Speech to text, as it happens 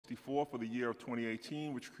24 for the year of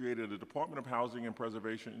 2018, which created the Department of Housing and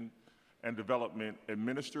Preservation and Development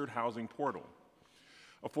Administered Housing Portal.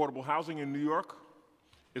 Affordable housing in New York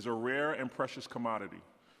is a rare and precious commodity.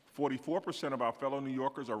 44% of our fellow New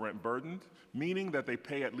Yorkers are rent burdened, meaning that they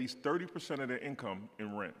pay at least 30% of their income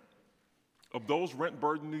in rent. Of those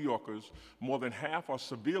rent-burdened New Yorkers, more than half are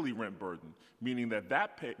severely rent-burdened, meaning that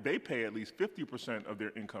they pay at least 50% of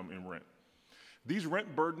their income in rent. These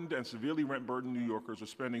rent-burdened and severely rent-burdened New Yorkers are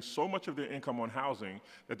spending so much of their income on housing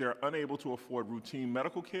that they are unable to afford routine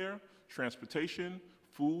medical care, transportation,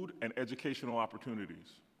 food, and educational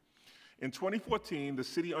opportunities. In 2014, the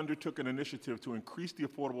city undertook an initiative to increase the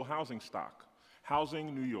affordable housing stock,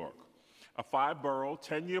 Housing New York. A 5-borough,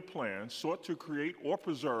 10-year plan sought to create or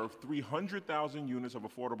preserve 300,000 units of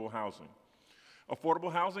affordable housing.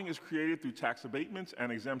 Affordable housing is created through tax abatements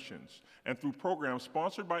and exemptions, and through programs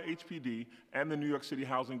sponsored by HPD and the New York City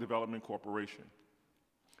Housing Development Corporation.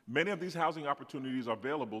 Many of these housing opportunities are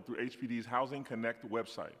available through HPD's Housing Connect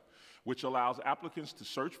website, which allows applicants to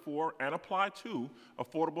search for and apply to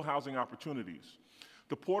affordable housing opportunities.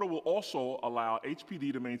 The portal will also allow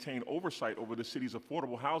HPD to maintain oversight over the city's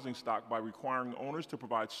affordable housing stock by requiring owners to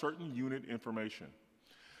provide certain unit information.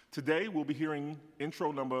 Today, we'll be hearing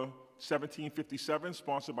intro number 1757,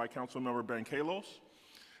 sponsored by Councilmember Ben Kalos.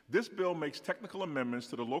 This bill makes technical amendments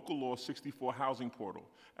to the Local Law 64 housing portal,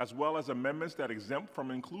 as well as amendments that exempt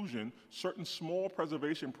from inclusion certain small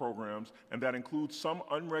preservation programs and that include some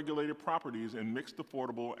unregulated properties in mixed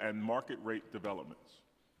affordable and market rate developments.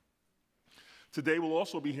 Today, we'll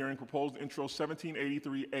also be hearing proposed intro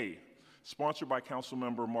 1783A, sponsored by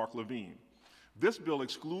Councilmember Mark Levine. This bill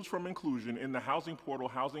excludes from inclusion in the housing portal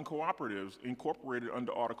housing cooperatives incorporated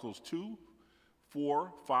under Articles 2,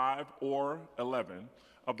 4, 5, or 11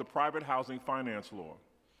 of the Private Housing Finance Law.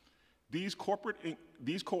 These cooperatives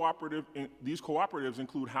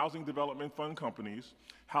include housing development fund companies.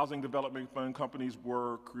 Housing development fund companies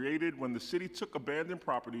were created when the city took abandoned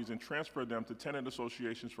properties and transferred them to tenant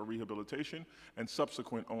associations for rehabilitation and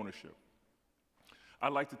subsequent ownership.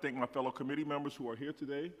 I'd like to thank my fellow committee members who are here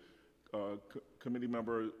today, Committee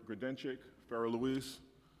Member Grodenchik, Farrah Louise,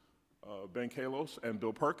 Ben Kalos, and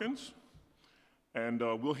Bill Perkins. And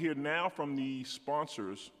we'll hear now from the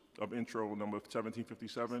sponsors of intro number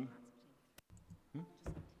 1757.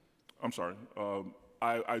 I'm sorry.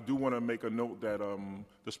 I do want to make a note that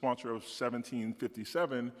the sponsor of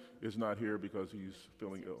 1757 is not here because he's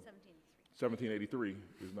feeling ill. 1783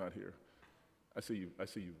 is not here. I see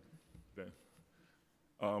you, Ben.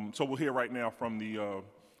 So we'll hear right now from the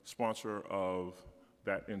sponsor of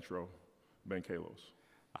that intro, Ben Kalos.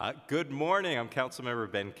 Good morning. I'm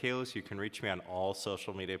Councilmember Ben Kalos. You can reach me on all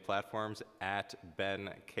social media platforms at Ben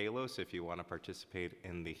Kalos if you want to participate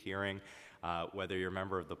in the hearing. Whether you're a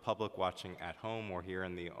member of the public watching at home or here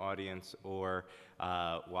in the audience or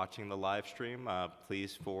watching the live stream,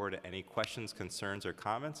 please forward any questions, concerns, or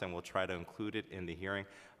comments, and we'll try to include it in the hearing.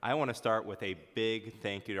 I want to start with a big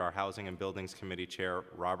thank you to our Housing and Buildings Committee Chair,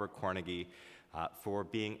 Robert Cornegie, for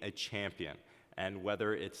being a champion. And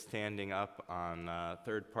whether it's standing up on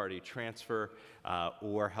third-party transfer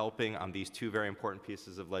or helping on these two very important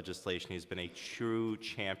pieces of legislation, he's been a true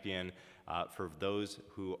champion for those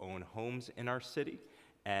who own homes in our city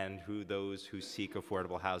and those who seek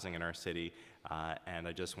affordable housing in our city. And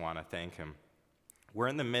I just want to thank him. We're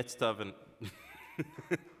in the midst of an...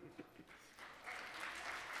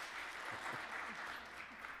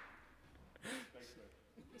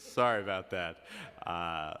 Sorry about that.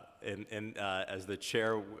 As the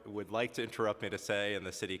chair would like to interrupt me to say, and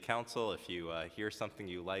the city council, if you hear something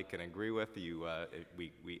you like and agree with,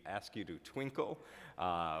 we ask you to twinkle,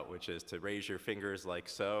 which is to raise your fingers like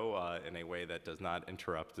so in a way that does not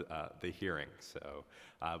interrupt the hearing. So,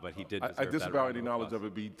 but he did deserve I disavow any knowledge of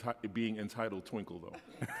it being entitled Twinkle, though.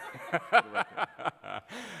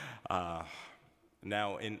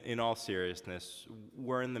 Now, in all seriousness,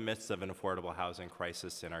 we're in the midst of an affordable housing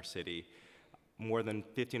crisis in our city. More than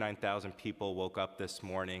 59,000 people woke up this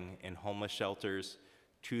morning in homeless shelters,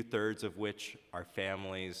 2/3 of which are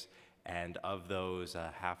families, and of those,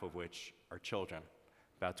 half of which are children.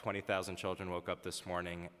 About 20,000 children woke up this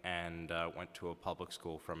morning and went to a public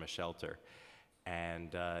school from a shelter.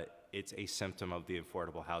 And it's a symptom of the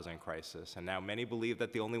affordable housing crisis. And now many believe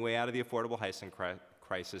that the only way out of the affordable housing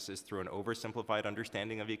crisis is through an oversimplified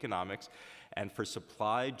understanding of economics and for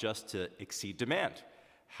supply just to exceed demand.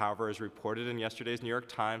 However, as reported in yesterday's New York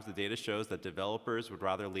Times, the data shows that developers would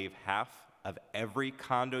rather leave half of every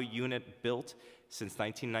condo unit built since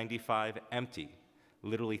 1995 empty,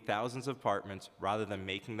 literally thousands of apartments, rather than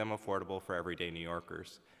making them affordable for everyday New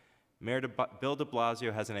Yorkers. Bill de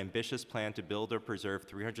Blasio has an ambitious plan to build or preserve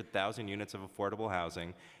 300,000 units of affordable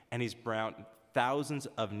housing, and he's brought thousands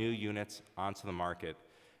of new units onto the market,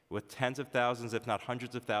 with tens of thousands, if not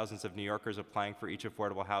hundreds of thousands, of New Yorkers applying for each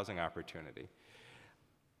affordable housing opportunity.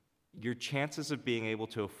 Your chances of being able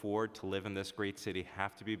to afford to live in this great city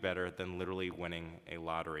have to be better than literally winning a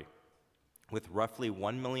lottery. With roughly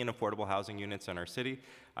 1 million affordable housing units in our city,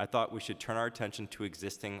 I thought we should turn our attention to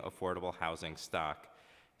existing affordable housing stock.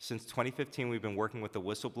 Since 2015, we've been working with the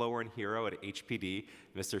whistleblower and hero at HPD,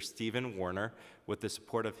 Mr. Stephen Warner, with the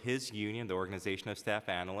support of his union, the Organization of Staff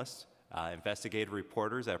Analysts, investigative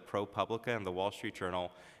reporters at ProPublica and the Wall Street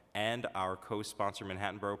Journal, and our co-sponsor,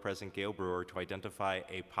 Manhattan Borough President Gail Brewer, to identify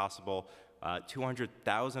a possible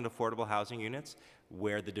 200,000 affordable housing units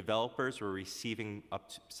where the developers were receiving up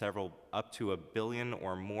to $1 billion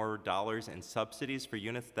or more in subsidies for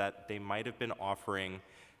units that they might have been offering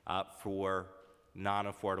for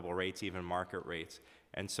non-affordable rates, even market rates.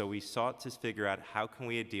 And so we sought to figure out how can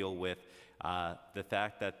we deal with the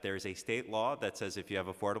fact that there's a state law that says if you have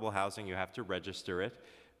affordable housing, you have to register it.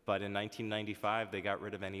 But in 1995, they got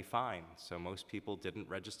rid of any fine. So most people didn't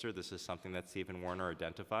register. This is something that Stephen Warner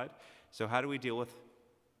identified. So how do we deal with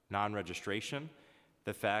non-registration?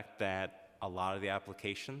 The fact that a lot of the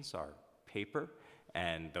applications are paper,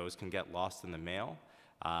 and those can get lost in the mail.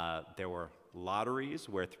 There were lotteries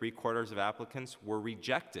where 3/4 of applicants were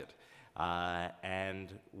rejected,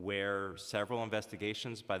 and where several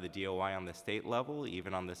investigations by the DOI on the state level,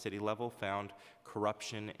 even on the city level, found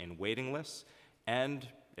corruption in waiting lists. And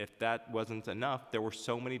if that wasn't enough, there were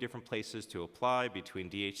so many different places to apply between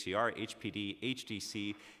DHCR, HPD,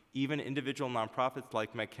 HDC, even individual nonprofits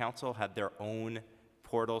like Met Council had their own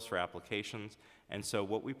portals for applications. And so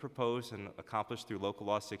what we proposed and accomplished through Local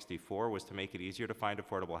Law 64 was to make it easier to find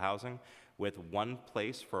affordable housing with one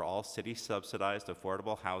place for all city-subsidized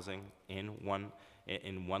affordable housing in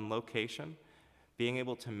one location, being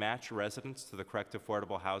able to match residents to the correct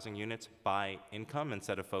affordable housing units by income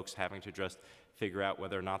instead of folks having to just figure out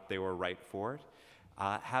whether or not they were right for it,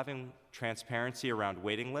 having transparency around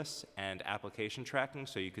waiting lists and application tracking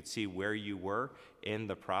so you could see where you were in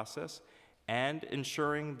the process, and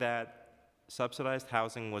ensuring that subsidized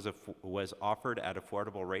housing was offered at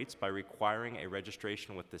affordable rates by requiring a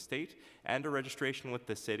registration with the state and a registration with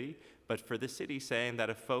the city, but for the city saying that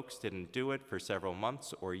if folks didn't do it for several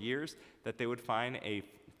months or years, that they would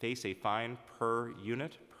face a fine per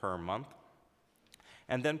unit per month,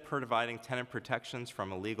 and then providing tenant protections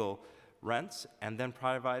from illegal rents, and then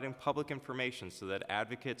providing public information so that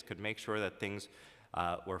advocates could make sure that things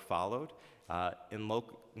were followed.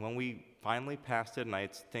 When we finally passed it, and I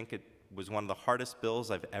think it was one of the hardest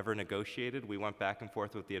bills I've ever negotiated. We went back and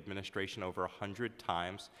forth with the administration over 100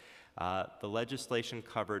 times. The legislation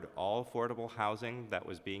covered all affordable housing that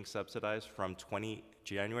was being subsidized from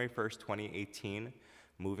January 1st, 2018,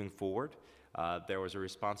 moving forward. There was a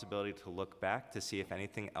responsibility to look back to see if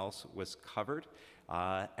anything else was covered.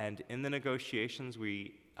 And in the negotiations,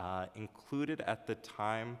 we included at the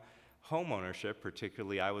time homeownership,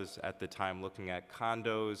 particularly I was at the time looking at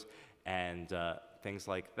condos and things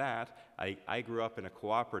like that. I grew up in a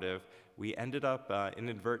cooperative. We ended up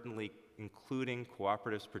inadvertently including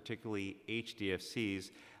cooperatives, particularly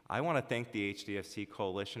HDFCs. I want to thank the HDFC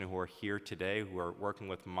Coalition who are here today, who are working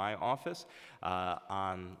with my office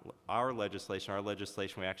on our legislation. Our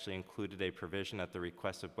legislation, we actually included a provision at the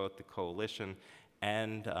request of both the Coalition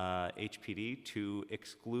and HPD to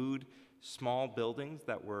exclude small buildings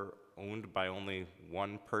that were owned by only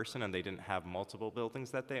one person and they didn't have multiple buildings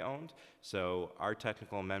that they owned. So our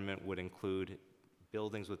technical amendment would include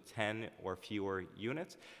buildings with 10 or fewer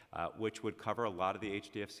units, which would cover a lot of the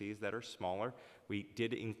HDFCs that are smaller. We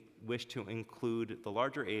did wish to include the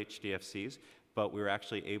larger HDFCs, but we were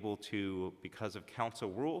actually able to, because of council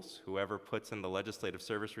rules, whoever puts in the legislative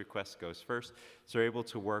service request goes first, so we're able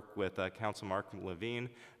to work with Council Mark Levine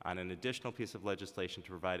on an additional piece of legislation to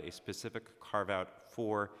provide a specific carve-out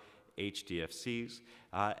for HDFCs,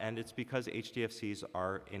 and it's because HDFCs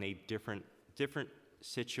are in a different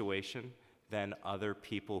situation than other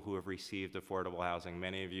people who have received affordable housing.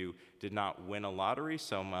 Many of you did not win a lottery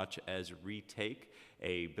so much as retake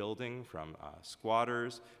a building from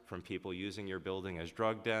squatters, from people using your building as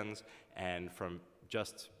drug dens, and from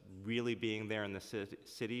just really being there in the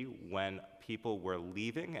city when people were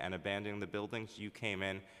leaving and abandoning the buildings. You came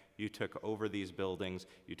in, you took over these buildings,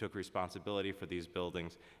 you took responsibility for these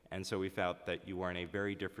buildings, and so we felt that you were in a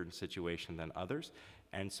very different situation than others.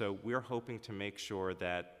 And so we're hoping to make sure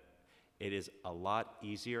that it is a lot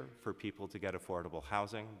easier for people to get affordable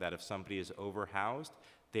housing, that if somebody is overhoused,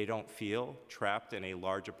 they don't feel trapped in a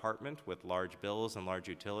large apartment with large bills and large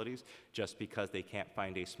utilities just because they can't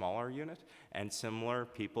find a smaller unit. And similar,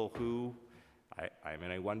 people who, I'm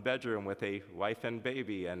in a one bedroom with a wife and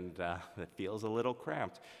baby, and it feels a little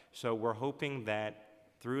cramped. So we're hoping that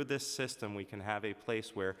through this system, we can have a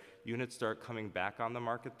place where units start coming back on the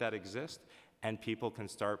market that exist, and people can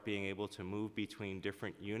start being able to move between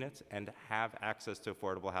different units and have access to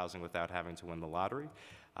affordable housing without having to win the lottery.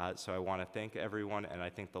 So I want to thank everyone, and I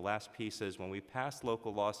think the last piece is when we passed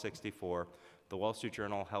Local Law 64, the Wall Street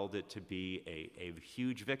Journal held it to be a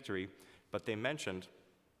huge victory, but they mentioned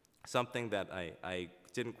something that I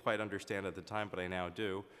didn't quite understand at the time, but I now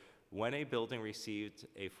do. When a building received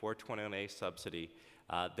a 421A subsidy,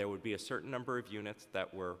 there would be a certain number of units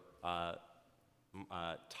that were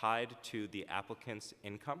tied to the applicant's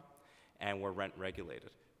income and were rent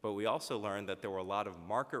regulated. But we also learned that there were a lot of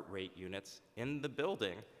market rate units in the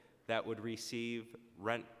building that would receive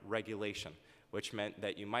rent regulation, which meant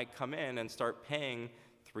that you might come in and start paying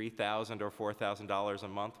 $3,000 or $4,000 a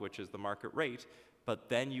month, which is the market rate, but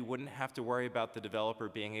then you wouldn't have to worry about the developer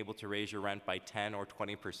being able to raise your rent by 10 or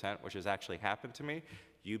 20%, which has actually happened to me.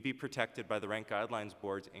 You'd be protected by the Rent Guidelines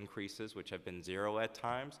Board's increases, which have been 0 at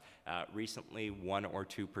times, recently 1 or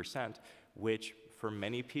 2%, which for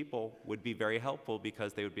many people would be very helpful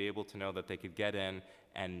because they would be able to know that they could get in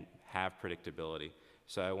and have predictability.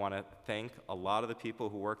 So I want to thank a lot of the people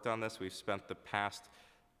who worked on this. We've spent the past,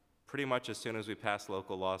 pretty much as soon as we passed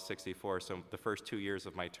Local Law 64, so the first 2 years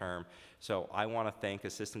of my term. So I want to thank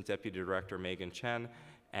Assistant Deputy Director Megan Chen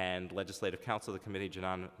and Legislative Counsel of the Committee,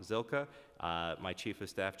 Janan Zilka, my Chief of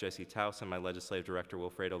Staff, Jesse Taus, and my Legislative Director,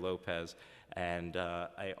 Wilfredo Lopez. And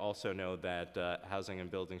I also know that Housing and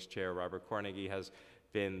Buildings Chair, Robert Cornegie, has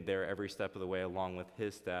been there every step of the way along with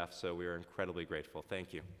his staff, so we are incredibly grateful.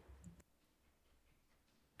 Thank you.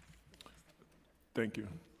 Thank you.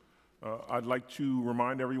 I'd like to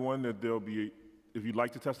remind everyone that there'll be, if you'd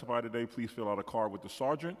like to testify today, please fill out a card with the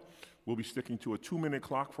sergeant. We'll be sticking to a 2-minute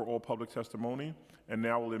clock for all public testimony, and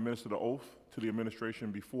now we'll administer the oath to the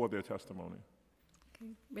administration before their testimony.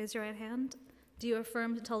 Okay. Raise your right hand. Do you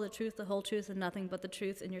affirm to tell the truth, the whole truth, and nothing but the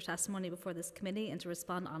truth in your testimony before this committee, and to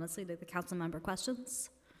respond honestly to the council member questions?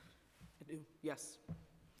 I do, yes.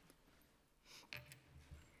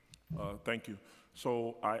 Thank you.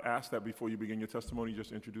 So I ask that before you begin your testimony,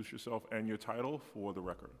 just introduce yourself and your title for the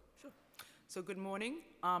record. Sure. So good morning.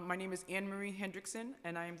 My name is Anne Marie Hendrickson,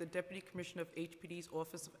 and I am the Deputy Commissioner of HPD's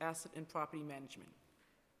Office of Asset and Property Management.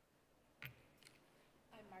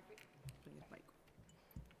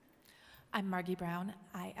 I'm Margie Brown.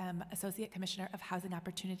 I am Associate Commissioner of Housing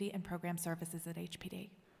Opportunity and Program Services at HPD.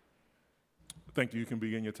 Thank you. You can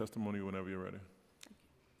begin your testimony whenever you're ready.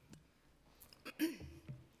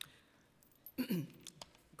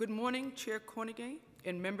 Good morning, Chair Cornegie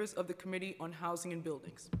and members of the Committee on Housing and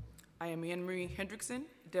Buildings. I am Anne Marie Hendrickson,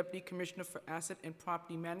 Deputy Commissioner for Asset and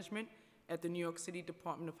Property Management at the New York City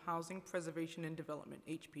Department of Housing, Preservation, and Development,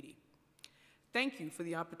 HPD. Thank you for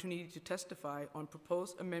the opportunity to testify on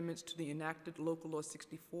proposed amendments to the enacted Local Law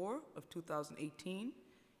 64 of 2018,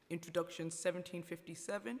 Introductions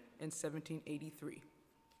 1757 and 1783.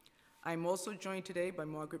 I am also joined today by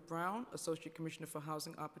Margaret Brown, Associate Commissioner for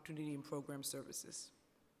Housing Opportunity and Program Services.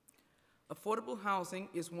 Affordable housing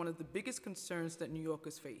is one of the biggest concerns that New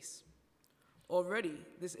Yorkers face. Already,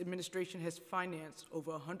 this administration has financed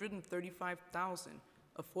over 135,000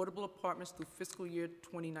 affordable apartments through fiscal year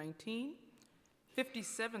 2019,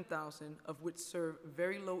 57,000 of which serve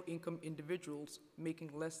very low-income individuals making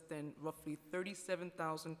less than roughly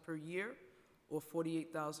 $37,000 per year or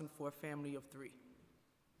 $48,000 for a family of 3.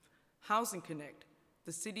 Housing Connect,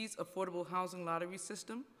 the city's affordable housing lottery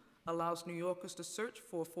system, allows New Yorkers to search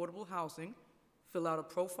for affordable housing, fill out a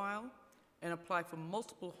profile, and apply for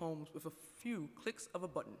multiple homes with a few clicks of a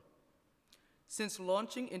button. Since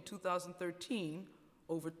launching in 2013,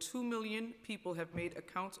 over 2 million people have made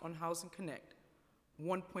accounts on Housing Connect,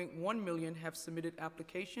 1.1 million have submitted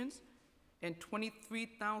applications, and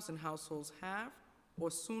 23,000 households have or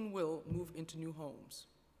soon will move into new homes.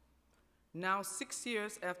 Now, 6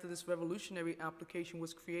 years after this revolutionary application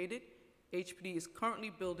was created, HPD is currently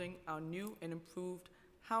building our new and improved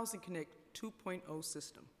Housing Connect 2.0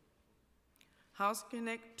 system. Housing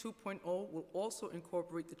Connect 2.0 will also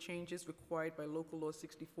incorporate the changes required by Local Law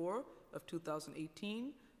 64 of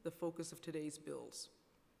 2018, the focus of today's bills.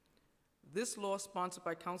 This law, sponsored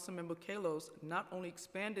by Councilmember Kalos, not only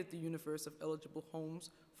expanded the universe of eligible homes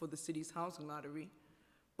for the city's housing lottery,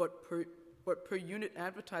 but placed unit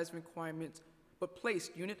advertising requirements,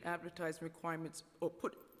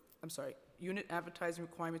 unit advertising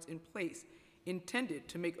requirements in place intended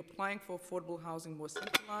to make applying for affordable housing more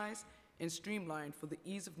centralized and streamlined for the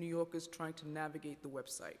ease of New Yorkers trying to navigate the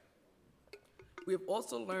website. We have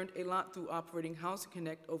also learned a lot through operating Housing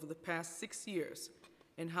Connect over the past 6 years,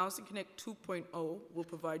 and Housing Connect 2.0 will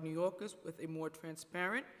provide New Yorkers with a more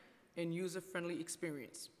transparent and user-friendly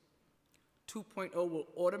experience. 2.0 will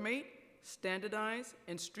automate, standardize,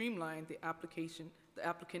 and streamline the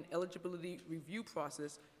applicant eligibility review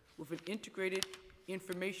process with an integrated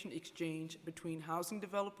information exchange between housing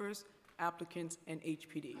developers, applicants, and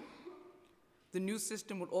HPD. The new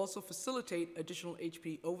system would also facilitate additional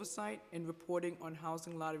HPD oversight and reporting on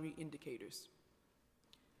housing lottery indicators.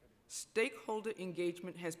 Stakeholder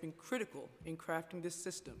engagement has been critical in crafting this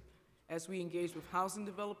system as we engage with housing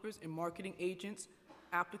developers and marketing agents,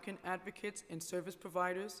 applicant advocates and service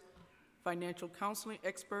providers, financial counseling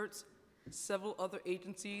experts, several other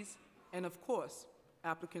agencies, and of course,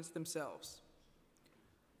 applicants themselves.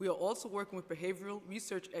 We are also working with behavioral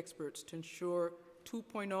research experts to ensure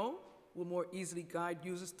 2.0 will more easily guide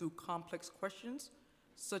users through complex questions,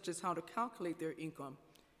 such as how to calculate their income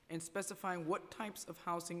and specifying what types of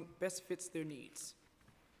housing best fits their needs.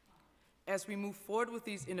 As we move forward with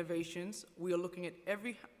these innovations, we are looking at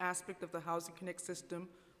every aspect of the Housing Connect system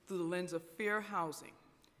through the lens of fair housing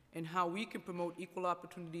and how we can promote equal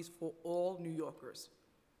opportunities for all New Yorkers.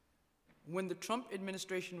 When the Trump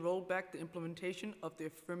administration rolled back the implementation of the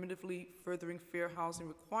affirmatively furthering fair housing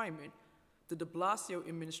requirement, the de Blasio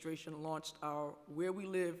administration launched our Where We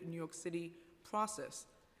Live, New York City process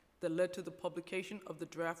that led to the publication of the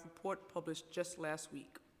draft report published just last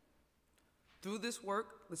week. Through this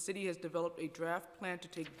work, the city has developed a draft plan to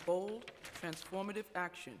take bold, transformative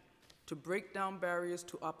action to break down barriers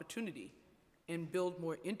to opportunity and build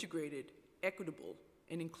more integrated, equitable,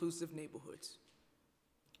 and inclusive neighborhoods.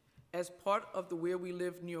 As part of the Where We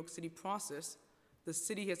Live New York City process, the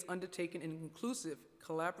city has undertaken an inclusive,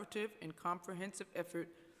 collaborative, and comprehensive effort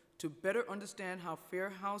to better understand how fair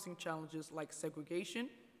housing challenges like segregation,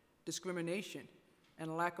 discrimination,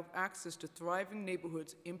 and lack of access to thriving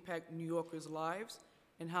neighborhoods impact New Yorkers' lives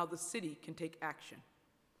and how the city can take action.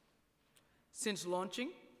 Since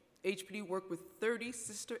launching, HPD worked with 30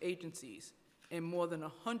 sister agencies and more than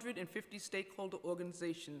 150 stakeholder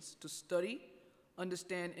organizations to study,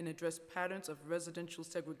 understand, and address patterns of residential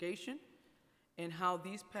segregation and how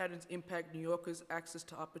these patterns impact New Yorkers' access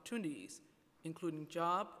to opportunities, including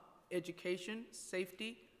job, education,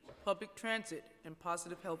 safety, public transit, and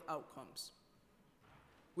positive health outcomes.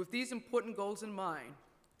 With these important goals in mind,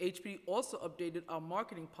 HPD also updated our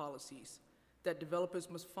marketing policies that developers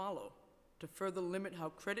must follow to further limit how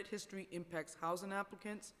credit history impacts housing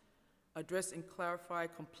applicants, address and clarify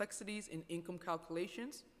complexities in income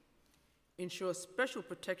calculations, ensure special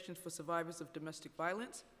protections for survivors of domestic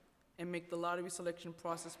violence, and make the lottery selection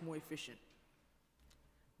process more efficient.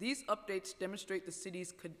 These updates demonstrate the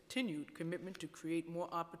city's continued commitment to create more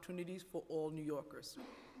opportunities for all New Yorkers.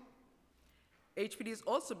 HPD has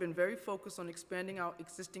also been very focused on expanding our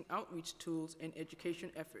existing outreach tools and education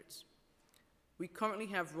efforts. We currently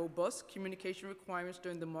have robust communication requirements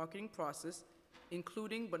during the marketing process,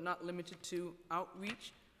 including but not limited to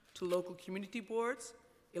outreach to local community boards,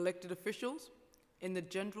 elected officials, and the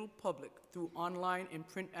general public through online and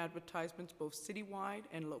print advertisements both citywide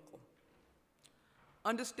and local.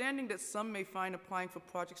 Understanding that some may find applying for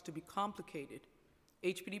projects to be complicated,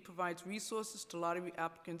 HPD provides resources to lottery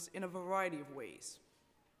applicants in a variety of ways.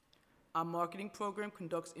 Our marketing program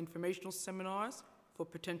conducts informational seminars for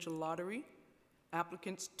potential lottery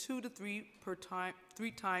applicants 2 to 3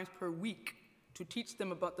 times per week to teach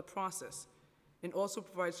them about the process, and also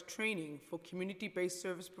provides training for community-based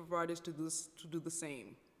service providers to do the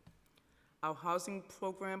same. Our housing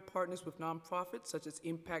program partners with nonprofits such as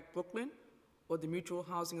Impact Brooklyn or the Mutual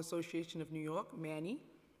Housing Association of New York, MANNY,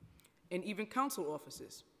 and even council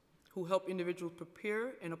offices who help individuals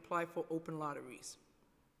prepare and apply for open lotteries.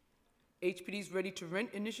 HPD's Ready to Rent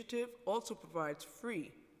initiative also provides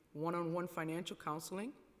free one-on-one financial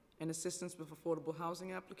counseling and assistance with affordable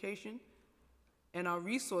housing application, and our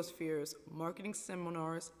resource fairs, marketing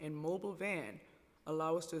seminars, and mobile van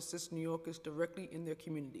allow us to assist New Yorkers directly in their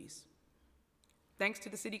communities. Thanks to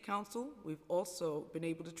the City Council, we've also been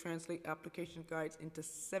able to translate application guides into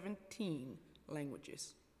 17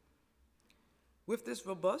 languages. With this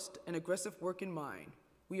robust and aggressive work in mind,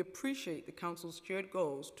 we appreciate the Council's shared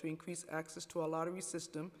goals to increase access to our lottery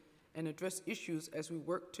system and address issues as we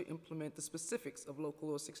work to implement the specifics of Local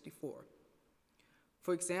Law 64.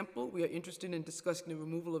 For example, we are interested in discussing the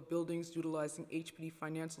removal of buildings utilizing HPD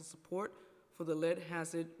financial support for the Lead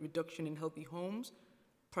Hazard Reduction in Healthy Homes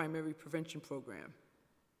primary prevention program.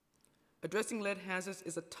 Addressing lead hazards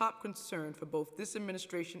is a top concern for both this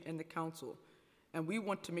administration and the council, and we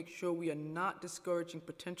want to make sure we are not discouraging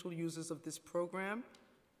potential users of this program,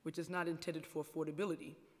 which is not intended for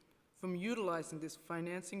affordability, from utilizing this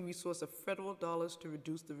financing resource of federal dollars to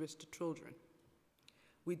reduce the risk to children.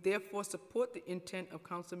 We therefore support the intent of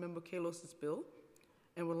Councilmember Kalos's bill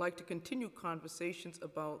and would like to continue conversations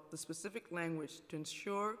about the specific language to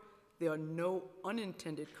ensure there are no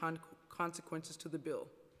unintended consequences to the bill.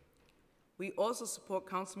 We also support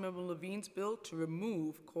Councilmember Levine's bill to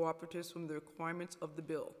remove cooperatives from the requirements of the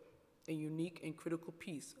bill, a unique and critical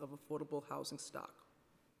piece of affordable housing stock.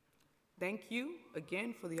 Thank you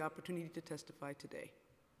again for the opportunity to testify today.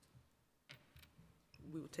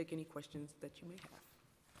 We will take any questions that you may have.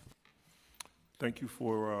 Thank you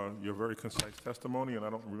for your very concise testimony, and I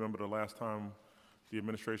don't remember the last time the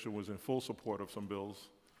administration was in full support of some bills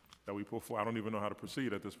that we put forward. I don't even know how to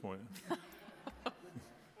proceed at this point.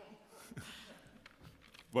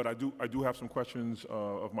 But I do have some questions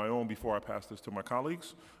of my own before I pass this to my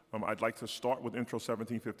colleagues. I'd like to start with Intro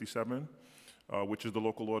 1757, which is the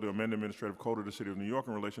local law to amend the administrative code of the City of New York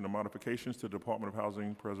in relation to modifications to the Department of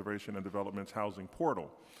Housing Preservation and Development's housing portal.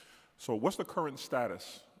 So what's the current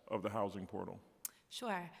status of the housing portal?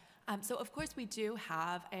 Sure. So of course we do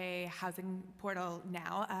have a housing portal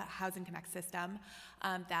now, a Housing Connect system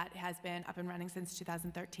that has been up and running since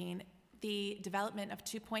 2013. The development of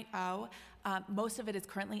 2.0, most of it is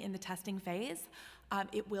currently in the testing phase.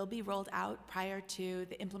 It will be rolled out prior to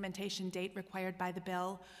the implementation date required by the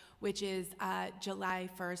bill, which is July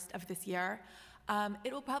 1st of this year.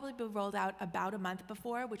 It will probably be rolled out about a month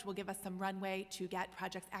before, which will give us some runway to get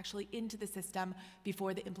projects actually into the system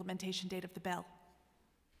before the implementation date of the bill.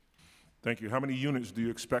 Thank you. How many units do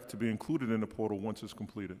you expect to be included in the portal once it's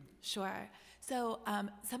completed? Sure. So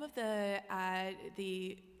some of the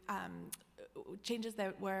changes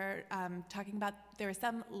that we're talking about, there is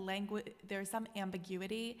some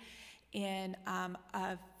ambiguity in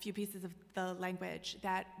a few pieces of the language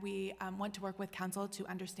that we want to work with council to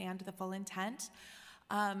understand the full intent.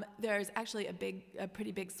 There's actually a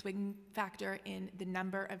pretty big swing factor in the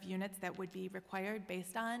number of units that would be required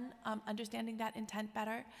based on understanding that intent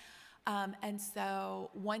better. And so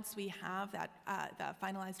once we have that the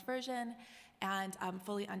finalized version and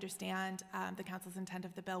fully understand the council's intent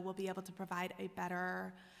of the bill, we'll be able to provide a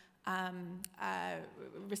better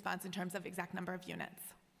response in terms of exact number of units.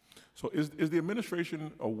 So is the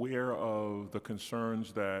administration aware of the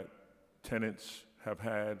concerns that tenants have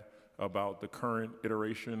had about the current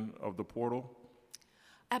iteration of the portal?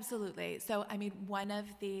 Absolutely. So, I mean, one of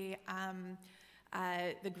the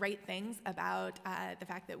great things about the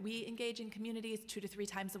fact that we engage in communities 2 to 3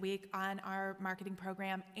 times a week on our marketing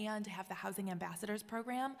program and have the Housing Ambassadors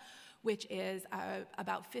program, which is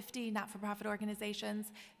about 50 not-for-profit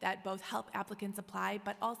organizations that both help applicants apply,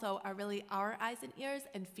 but also are really our eyes and ears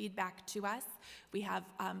and feedback to us. We have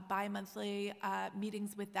bi-monthly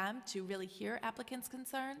meetings with them to really hear applicants'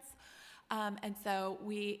 concerns. And so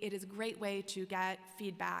it is a great way to get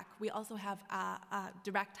feedback. We also have a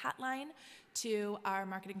direct hotline to our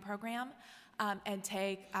marketing program and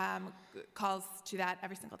take calls to that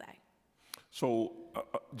every single day. So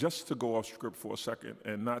just to go off script for a second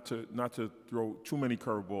and not to throw too many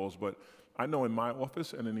curveballs, but I know in my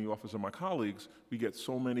office and in the office of my colleagues, we get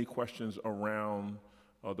so many questions around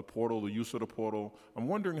the portal, the use of the portal. I'm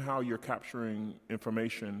wondering how you're capturing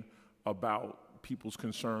information about people's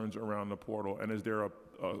concerns around the portal, and is there a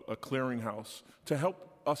clearinghouse to help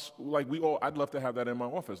us, like I'd love to have that in my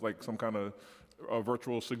office, like some kind of a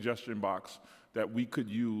virtual suggestion box that we could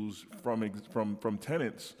use from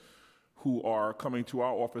tenants who are coming to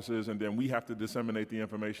our offices, and then we have to disseminate the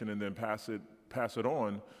information and then pass it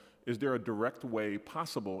on. Is there a direct way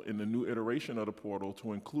possible in the new iteration of the portal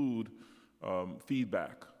to include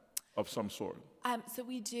feedback of some sort? So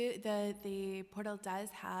we do, the portal does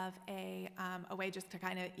have a way just to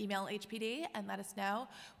kind of email HPD and let us know.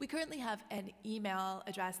 We currently have an email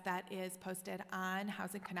address that is posted on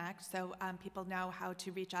Housing Connect, so people know how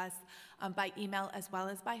to reach us by email as well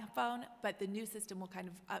as by phone, but the new system will kind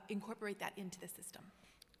of incorporate that into the system.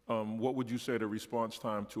 What would you say the response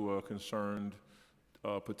time to a concerned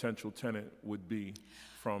potential tenant would be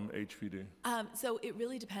from HPD? So it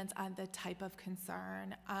really depends on the type of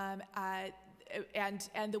concern and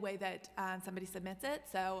the way that somebody submits it.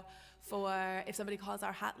 So if somebody calls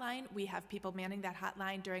our hotline, we have people manning that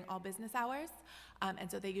hotline during all business hours, and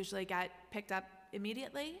so they usually get picked up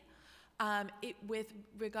immediately. With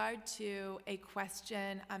regard to a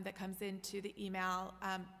question that comes into the email,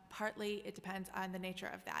 partly it depends on the nature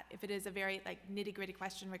of that. If it is a very nitty-gritty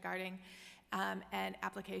question regarding an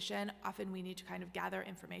application, often we need to kind of gather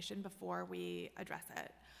information before we address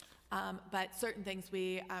it. But certain things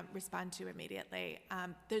we respond to immediately.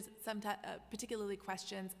 There's particularly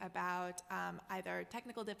questions about either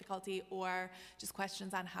technical difficulty or just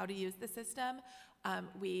questions on how to use the system.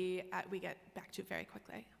 We get back to very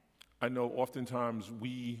quickly. I know oftentimes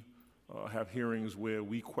we have hearings where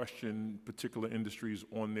we question particular industries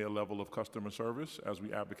on their level of customer service as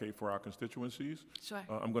we advocate for our constituencies. Sure.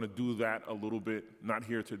 I'm going to do that a little bit, not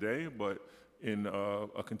here today, but in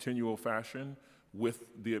a continual fashion with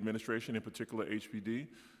the administration, in particular HPD,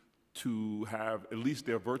 to have at least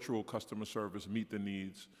their virtual customer service meet the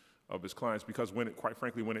needs of its clients. Because quite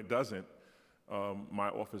frankly, when it doesn't, my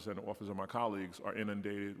office and the office of my colleagues are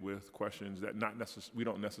inundated with questions that we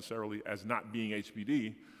don't necessarily, as not being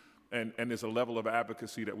HPD, and there's a level of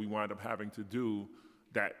advocacy that we wind up having to do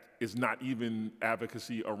that is not even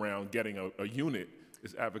advocacy around getting a unit.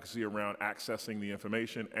 Is advocacy around accessing the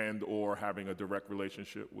information and or having a direct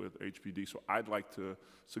relationship with HPD. So I'd like to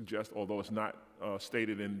suggest, although it's not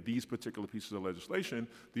stated in these particular pieces of legislation,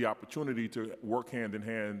 the opportunity to work hand in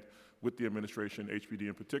hand with the administration, HPD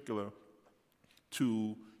in particular,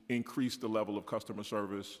 to increase the level of customer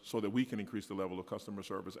service so that we can increase the level of customer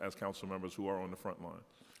service as council members who are on the front line.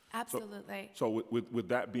 Absolutely. So with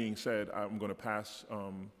that being said, I'm going to pass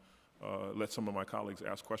let some of my colleagues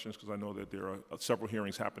ask questions because I know that there are several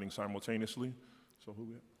hearings happening simultaneously. So who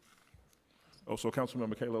we have? Oh, so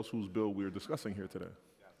Councilmember Kalos, whose bill we're discussing here today.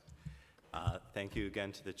 Thank you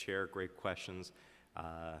again to the chair. Great questions.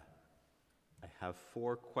 I have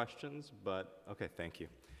 4 questions, but okay, thank you.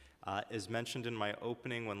 As mentioned in my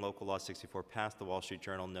opening, when Local Law 64 passed, the Wall Street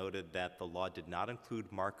Journal noted that the law did not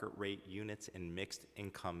include market rate units in mixed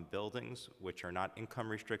income buildings, which are not income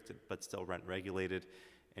restricted but still rent regulated.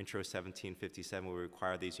 Intro 1757 will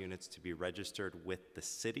require these units to be registered with the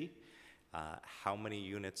city. How many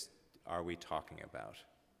units are we talking about?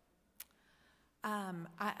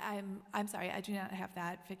 I'm sorry, I do not have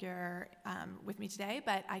that figure with me today,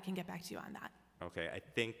 but I can get back to you on that. Okay, I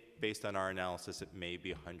think based on our analysis, it may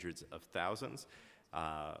be hundreds of thousands,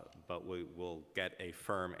 but we will get a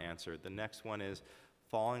firm answer. The next one is,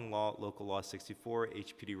 following Local Law 64,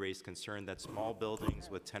 HPD raised concern that small buildings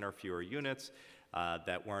with 10 or fewer units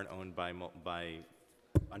that weren't owned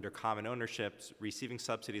under common ownerships, receiving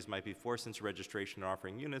subsidies might be forced into registration and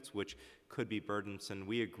offering units, which could be burdensome.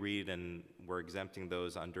 We agreed, and we're exempting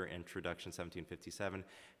those under Introduction 1757.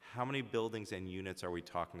 How many buildings and units are we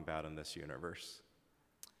talking about in this universe?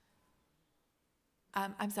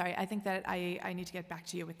 I'm sorry, I think that I need to get back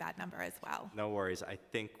to you with that number as well. No worries. I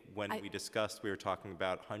think when we discussed, we were talking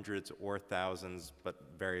about hundreds or thousands, but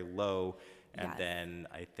very low, and Yes. then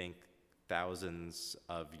I think thousands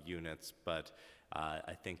of units, but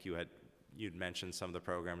I think you'd mentioned some of the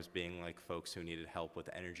programs being like folks who needed help with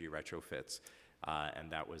energy retrofits, and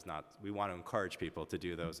that was not, we want to encourage people to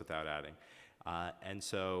do those without adding. And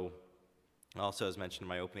so, also as mentioned in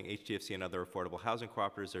my opening, HDFC and other affordable housing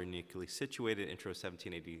cooperatives are uniquely situated. Intro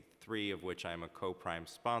 1783, of which I am a co-prime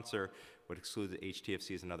sponsor, would exclude the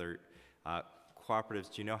HDFCs and other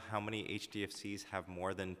cooperatives. Do you know how many HDFCs have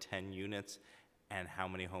more than 10 units? And how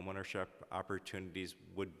many homeownership opportunities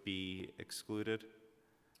would be excluded?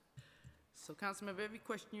 So, Councilmember, every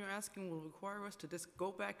question you're asking will require us to just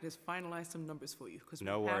go back and just finalize some numbers for you.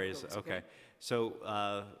 No worries. Okay.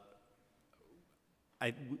 So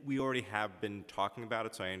we already have been talking about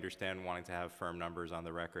it, so I understand wanting to have firm numbers on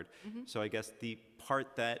the record. So I guess the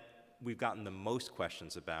part that we've gotten the most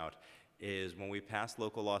questions about is when we passed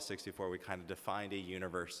Local Law 64, we kind of defined a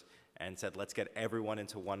universe and said, let's get everyone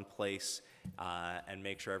into one place and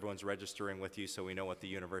make sure everyone's registering with you so we know what the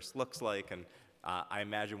universe looks like. And I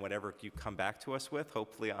imagine whatever you come back to us with,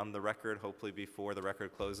 hopefully on the record, hopefully before the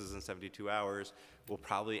record closes in 72 hours, will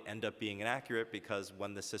probably end up being inaccurate because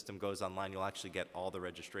when the system goes online, you'll actually get all the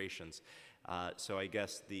registrations. So I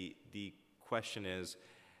guess the question is,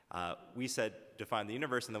 we said define the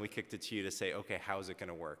universe, and then we kicked it to you to say, okay, how's it going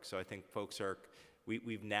to work? So I think folks are,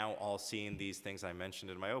 we've now all seen these things I mentioned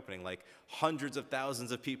in my opening, like hundreds of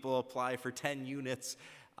thousands of people apply for 10 units.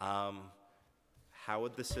 How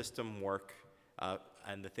would the system work?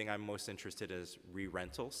 And the thing I'm most interested in is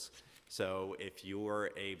re-rentals. So if you're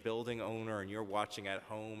a building owner and you're watching at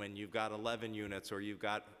home and you've got 11 units or you've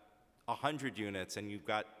got 100 units and you've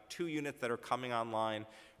got 2 units that are coming online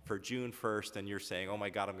for June 1st and you're saying, oh my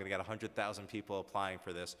God, I'm going to get 100,000 people applying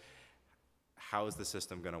for this, how is the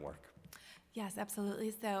system going to work? Yes,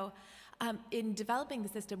 absolutely. So in developing the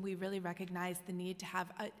system, we really recognize the need to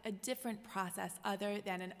have a different process other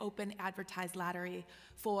than an open advertised lottery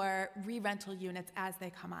for re-rental units as they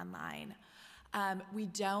come online. We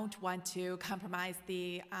don't want to compromise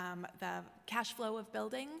the cash flow of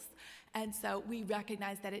buildings, and so we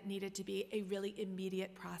recognized that it needed to be a really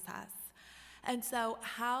immediate process. And so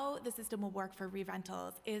how the system will work for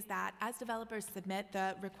re-rentals is that as developers submit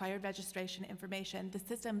the required registration information, the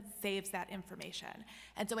system saves that information.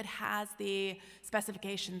 And so it has the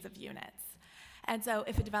specifications of units. And so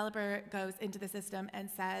if a developer goes into the system and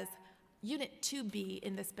says, Unit 2B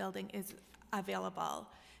in this building is available,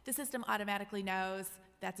 the system automatically knows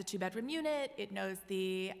that's a 2-bedroom unit, it knows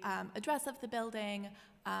the address of the building,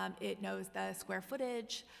 it knows the square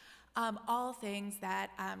footage, all things that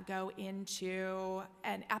go into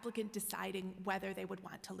an applicant deciding whether they would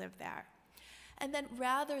want to live there. And then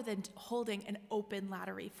rather than holding an open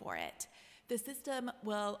lottery for it, the system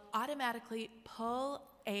will automatically pull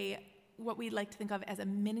what we like to think of as a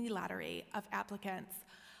mini lottery of applicants,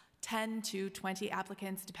 10 to 20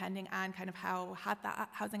 applicants, depending on kind of how hot the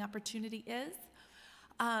housing opportunity is.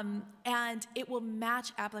 And it will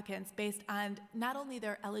match applicants based on not only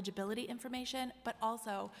their eligibility information, but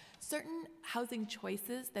also certain housing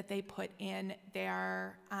choices that they put in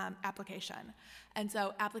their application. And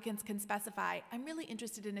so applicants can specify, I'm really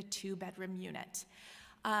interested in a 2-bedroom unit.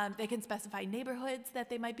 They can specify neighborhoods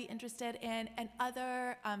that they might be interested in, and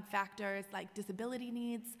other factors like disability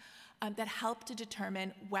needs that help to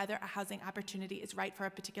determine whether a housing opportunity is right for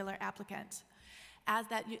a particular applicant. As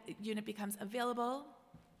that unit becomes available,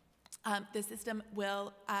 the system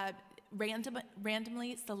will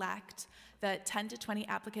randomly select the 10 to 20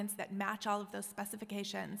 applicants that match all of those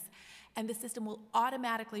specifications, and the system will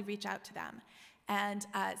automatically reach out to them and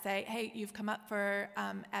say, hey, you've come up for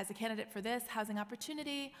as a candidate for this housing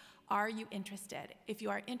opportunity. Are you interested? If you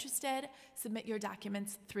are interested, submit your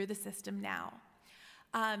documents through the system now.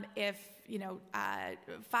 If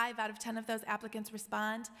 5 out of 10 of those applicants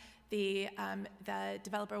respond, the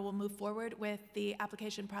developer will move forward with the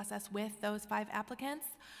application process with those 5 applicants,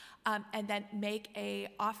 and then make an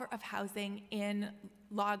offer of housing in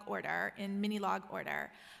log order, in mini log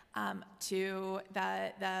order, to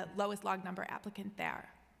the lowest log number applicant there.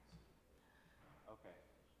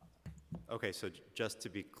 Okay, so just to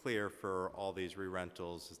be clear, for all these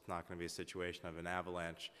re-rentals, it's not going to be a situation of an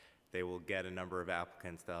avalanche. They will get a number of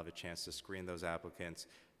applicants. They'll have a chance to screen those applicants.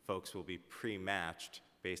 Folks will be pre-matched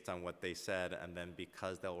based on what they said, and then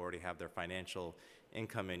because they'll already have their financial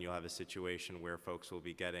income in, you'll have a situation where folks will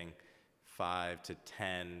be getting 5 to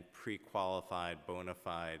 10 pre-qualified, bona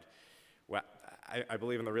fide. Well, I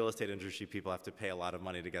believe in the real estate industry, people have to pay a lot of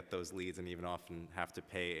money to get those leads, and even often have to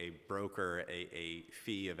pay a broker a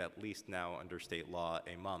fee of at least now under state law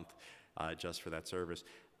a month just for that service.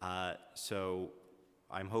 So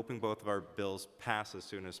I'm hoping both of our bills pass as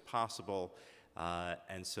soon as possible,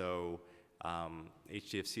 and so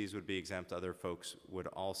HDFCs would be exempt, other folks would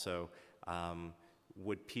also.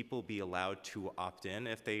 Would people be allowed to opt in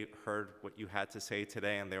if they heard what you had to say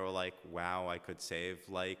today and they were like, wow, I could save,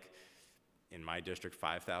 like, in my district,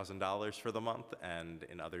 $5,000 for the month, and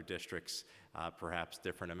in other districts, perhaps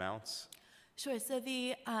different amounts? Sure. So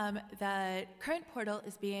the current portal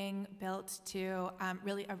is being built to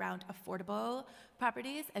really around affordable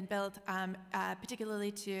properties, and built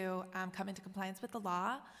particularly to come into compliance with the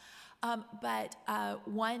law. But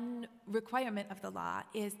one requirement of the law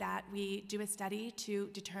is that we do a study to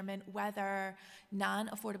determine whether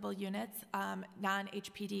non-affordable units,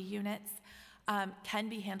 non-HPD units, can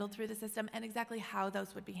be handled through the system, and exactly how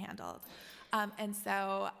those would be handled. And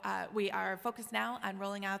so we are focused now on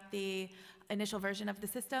rolling out the initial version of the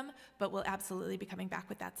system, but we'll absolutely be coming back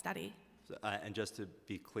with that study. And just to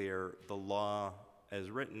be clear, the law as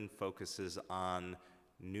written focuses on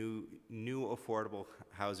new affordable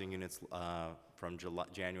housing units from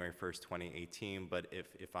January 1st, 2018, but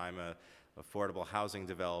if I'm a affordable housing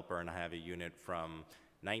developer and I have a unit from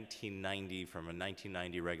 1990, from a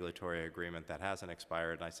 1990 regulatory agreement that hasn't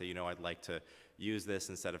expired, and I say, I'd like to use this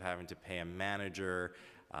instead of having to pay a manager.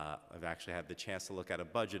 I've actually had the chance to look at a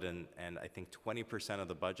budget, and I think 20% of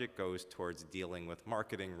the budget goes towards dealing with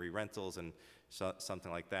marketing, re-rentals, and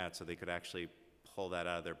something like that, so they could actually pull that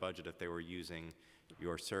out of their budget if they were using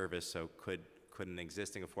your service. So could an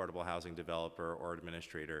existing affordable housing developer or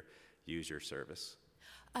administrator use your service?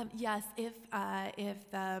 Yes, if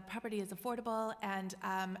the property is affordable and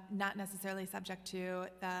not necessarily subject to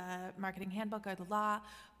the marketing handbook or the law,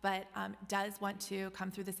 but does want to come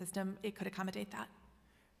through the system, it could accommodate that.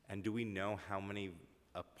 And do we know how many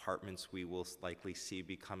apartments we will likely see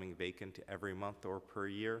becoming vacant every month or per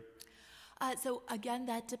year? So again,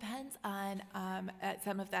 that depends on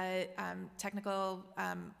some of the technical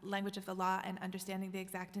language of the law and understanding the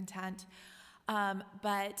exact intent.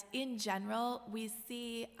 But in general, we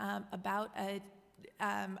see about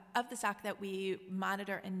of the stock that we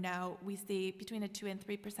monitor and know, we see between a 2 and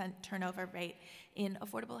 3% turnover rate in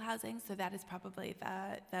affordable housing. So that is probably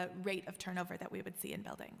the rate of turnover that we would see in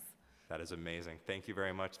buildings. That is amazing. Thank you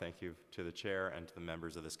very much. Thank you to the chair and to the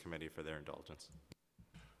members of this committee for their indulgence.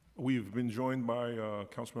 We've been joined by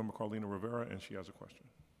Councilmember Carlina Rivera, and she has a question.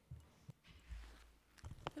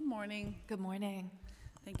 Good morning. Good morning.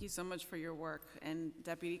 Thank you so much for your work. And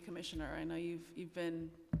Deputy Commissioner, I know you've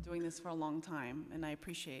been doing this for a long time, and I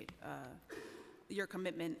appreciate your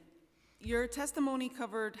commitment. Your testimony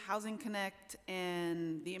covered Housing Connect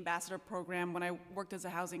and the Ambassador Program. When I worked as a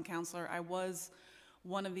housing counselor, I was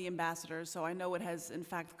one of the ambassadors, so I know it has, in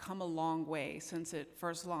fact, come a long way since it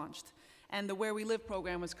first launched. And the Where We Live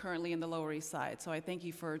program is currently in the Lower East Side, so I thank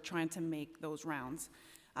you for trying to make those rounds.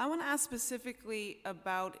 I want to ask specifically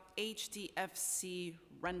about HDFC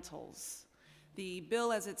rentals. The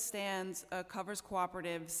bill as it stands covers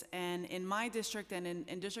cooperatives, and in my district and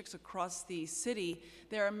in districts across the city,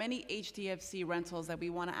 there are many HDFC rentals that we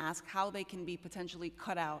want to ask how they can be potentially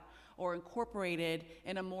cut out or incorporated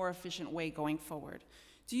in a more efficient way going forward.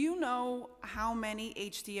 Do you know how many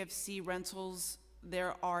HDFC rentals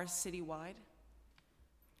there are citywide?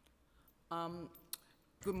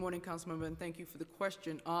 Good morning, Councilmember, and thank you for the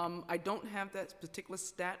question. I don't have that particular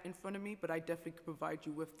stat in front of me, but I definitely could provide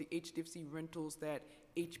you with the HDFC rentals that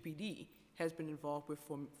HPD has been involved with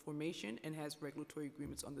formation and has regulatory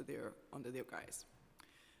agreements under their guise.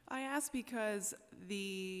 I ask because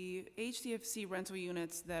the HDFC rental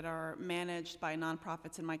units that are managed by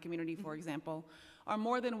nonprofits in my community, for example, are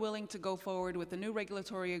more than willing to go forward with a new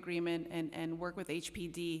regulatory agreement and work with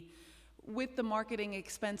HPD with the marketing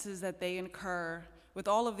expenses that they incur with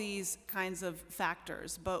all of these kinds of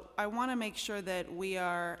factors. But I want to make sure that we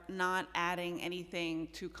are not adding anything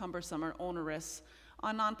too cumbersome or onerous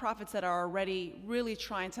on nonprofits that are already really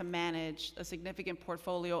trying to manage a significant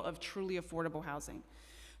portfolio of truly affordable housing.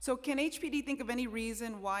 So can HPD think of any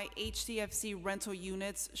reason why HDFC rental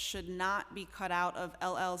units should not be cut out of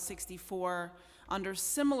LL 64 under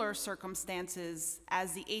similar circumstances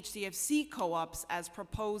as the HDFC co-ops as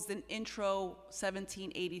proposed in Intro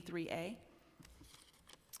 1783A?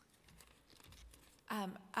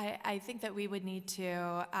 I think that we would need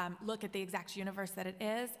to look at the exact universe that it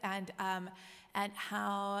is and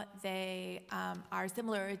how they are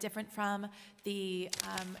similar or different from the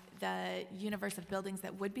universe of buildings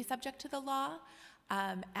that would be subject to the law,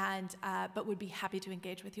 but would be happy to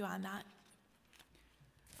engage with you on that.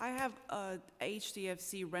 I have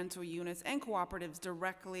HDFC rental units and cooperatives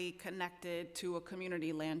directly connected to a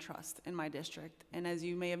community land trust in my district. And as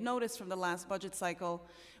you may have noticed from the last budget cycle,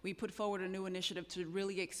 we put forward a new initiative to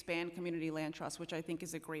really expand community land trust, which I think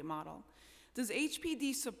is a great model. Does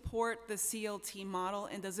HPD support the CLT model,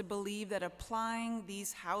 and does it believe that applying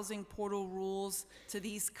these housing portal rules to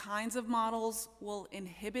these kinds of models will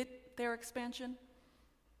inhibit their expansion?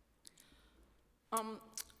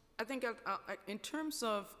 I think in terms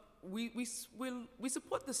of, we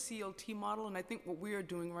support the CLT model, and I think what we are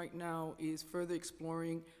doing right now is further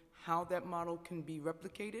exploring how that model can be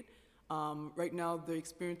replicated. Right now, the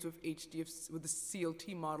experience with HDFC, with the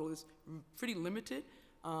CLT model is pretty limited.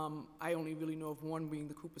 I only really know of one being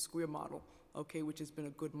the Cooper Square model, okay, which has been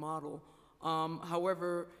a good model.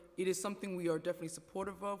 However, it is something we are definitely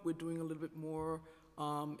supportive of. We're doing a little bit more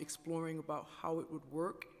exploring about how it would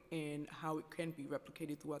work and how it can be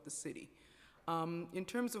replicated throughout the city. In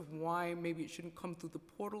terms of why maybe it shouldn't come through the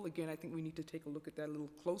portal, again, I think we need to take a look at that a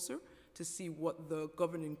little closer to see what the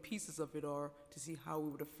governing pieces of it are, to see how it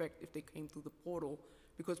would affect if they came through the portal,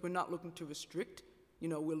 because we're not looking to restrict,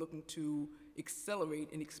 we're looking to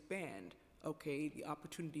accelerate and expand, okay, the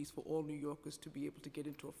opportunities for all New Yorkers to be able to get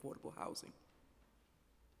into affordable housing.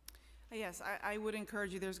 Yes, I would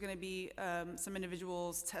encourage you. There's going to be some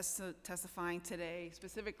individuals testifying today,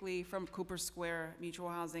 specifically from Cooper Square Mutual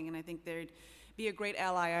Housing, and I think they'd be a great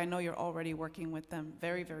ally. I know you're already working with them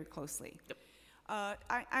very, very closely. Yep.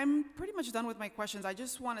 I'm pretty much done with my questions. I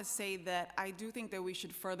just want to say that I do think that we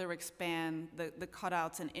should further expand the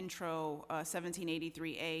cutouts in Intro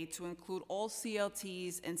 1783A to include all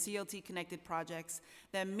CLTs and CLT-connected projects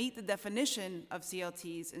that meet the definition of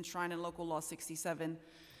CLTs enshrined in Local Law 67.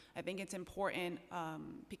 I think it's important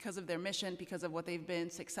because of their mission, because of what they've been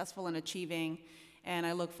successful in achieving, and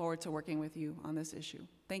I look forward to working with you on this issue.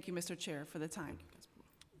 Thank you, Mr. Chair, for the time.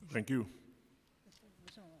 Thank you.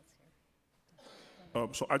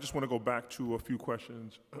 So I just want to go back to a few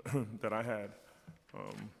questions that I had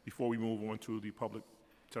before we move on to the public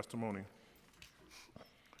testimony.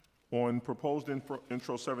 On proposed Intro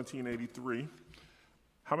 1783,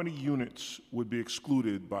 how many units would be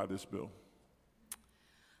excluded by this bill?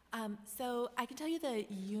 So I can tell you the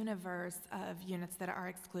universe of units that are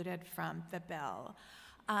excluded from the bill.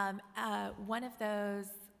 One of those,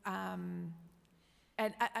 and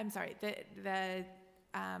I'm sorry, the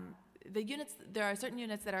units, there are certain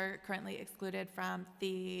units that are currently excluded from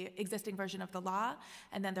the existing version of the law,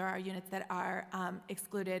 and then there are units that are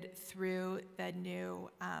excluded through the new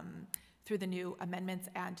amendments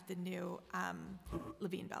and the new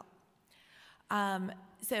Levine bill.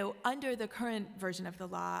 So under the current version of the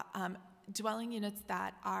law, dwelling units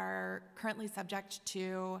that are currently subject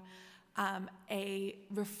to a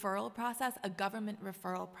referral process, a government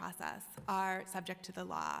referral process, are subject to the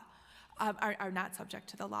law, are not subject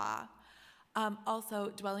to the law.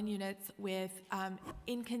 Also, dwelling units with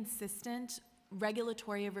inconsistent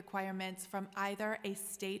regulatory requirements from either a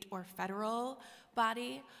state or federal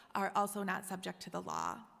body are also not subject to the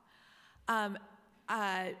law.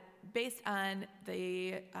 Based on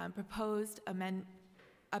the proposed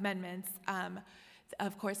amendments,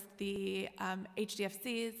 of course, the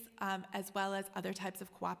HDFCs, as well as other types of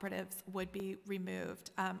cooperatives, would be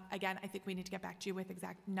removed. Again, I think we need to get back to you with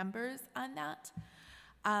exact numbers on that.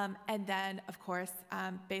 And then, of course,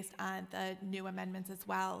 based on the new amendments as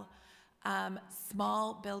well,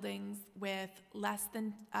 small buildings with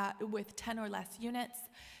with 10 or less units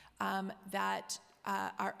that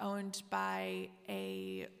are owned by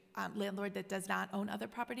a landlord that does not own other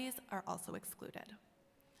properties are also excluded.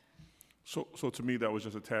 So to me, that was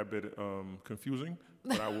just a tad bit confusing,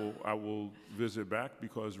 but I will visit back,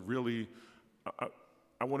 because really,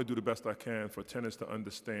 I want to do the best I can for tenants to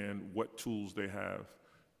understand what tools they have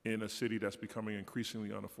in a city that's becoming increasingly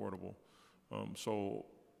unaffordable. So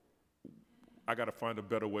I got to find a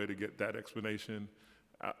better way to get that explanation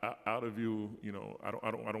out of you. You know,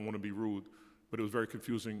 I don't want to be rude, but it was very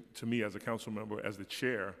confusing to me as a council member, as the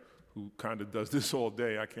chair who kind of does this all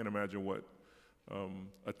day. I can't imagine what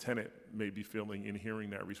a tenant may be feeling in hearing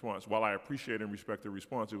that response. While I appreciate and respect the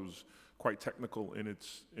response, it was quite technical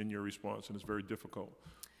in your response, and it's very difficult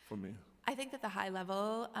for me. I think that the high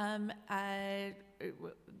level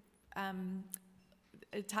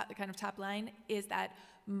top line is that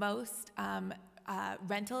most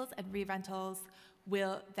rentals and re-rentals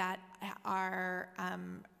that are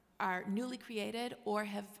newly created or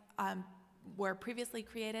have were previously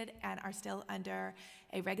created and are still under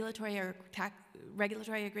a regulatory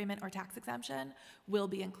agreement or tax exemption will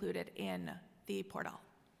be included in the portal.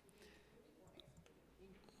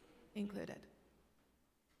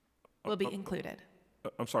 Will be included.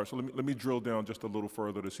 I'm sorry, so let me drill down just a little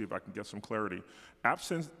further to see if I can get some clarity.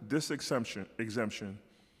 Absent this exception,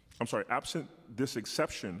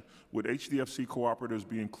 would HDFC cooperatives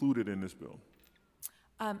be included in this bill?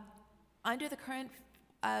 Under the current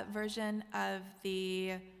version of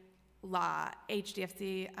the law,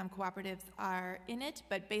 HDFC cooperatives are in it,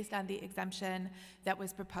 but based on the exemption that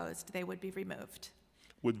was proposed, they would be removed.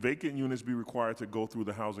 Would vacant units be required to go through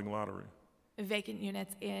the housing lottery? Vacant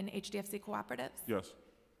units in HDFC cooperatives? Yes.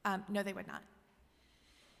 No, they would not.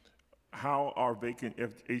 How are vacant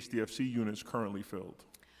HDFC units currently filled?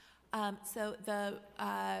 So the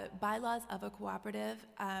bylaws of a cooperative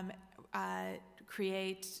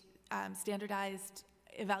create standardized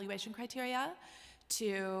evaluation criteria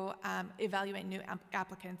to evaluate new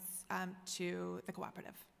applicants to the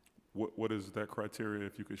cooperative. What is that criteria,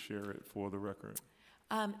 if you could share it for the record?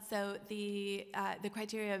 So the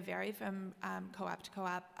criteria vary from co-op to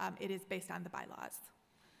co-op. It is based on the bylaws.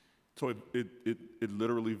 So it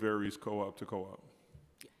literally varies co-op to co-op?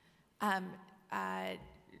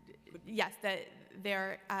 Yes,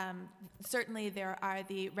 certainly there are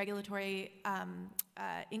the regulatory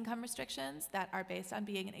income restrictions that are based on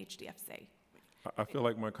being an HDFC. I feel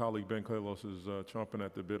like my colleague Ben Kalos is chomping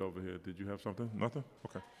at the bit over here. Did you have something? Nothing?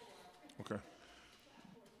 Okay.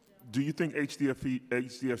 Do you think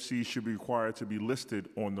HDFC should be required to be listed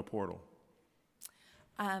on the portal?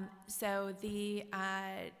 So the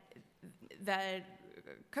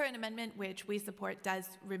current amendment, which we support,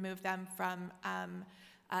 does remove them from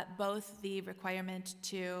both the requirement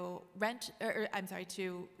to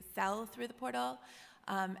to sell through the portal,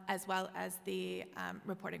 as well as the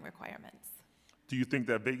reporting requirements. Do you think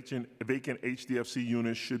that vacant HDFC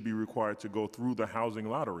units should be required to go through the housing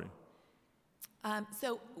lottery?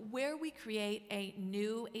 So where we create a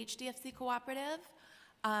new HDFC cooperative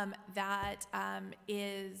that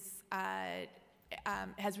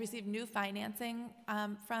has received new financing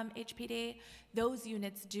from HPD, those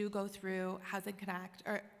units do go through Housing Connect,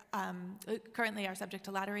 or currently are subject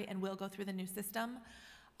to lottery and will go through the new system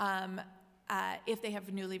if they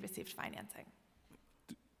have newly received financing.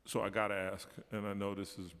 So I gotta ask, and I know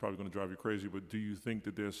this is probably gonna drive you crazy, but do you think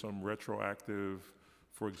that there's some retroactive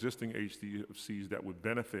for existing HDFCs that would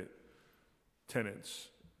benefit tenants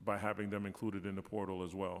by having them included in the portal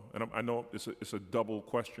as well? And I know it's a double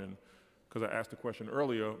question, because I asked the question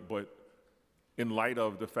earlier, but in light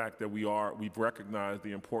of the fact that we've recognized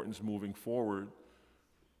the importance moving forward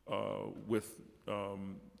with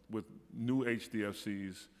new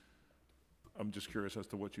HDFCs, I'm just curious as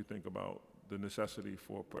to what you think about the necessity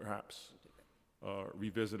for perhaps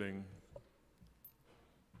revisiting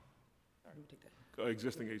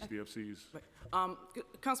existing HDFCs. Right.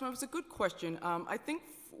 Councilmember, it's a good question. I think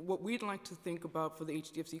what we'd like to think about for the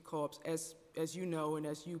HDFC co-ops, as you know and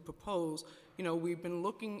as you propose, we've been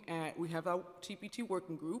looking at, we have our TPT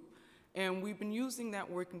working group, and we've been using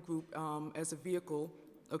that working group as a vehicle,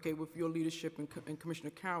 okay, with your leadership and Commissioner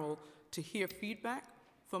Carroll, to hear feedback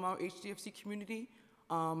from our HDFC community.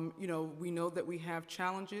 We know that we have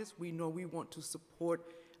challenges. We know we want to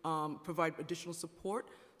support, provide additional support.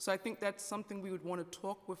 So I think that's something we would want to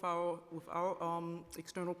talk with our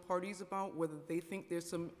external parties about, whether they think there's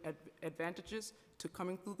some advantages to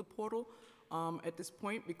coming through the portal at this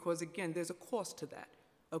point, because again, there's a cost to that,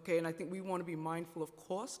 okay? And I think we want to be mindful of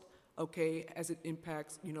cost, okay, as it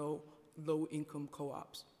impacts, low-income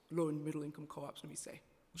co-ops, low and middle-income co-ops, let me say.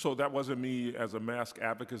 So that wasn't me as a mask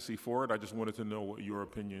advocacy for it. I just wanted to know what your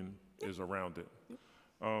opinion is around it.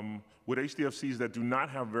 With HDFCs that do not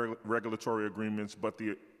have regulatory agreements, but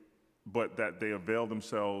that they avail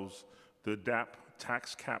themselves, the DAP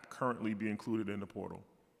tax cap currently be included in the portal?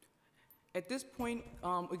 At this point,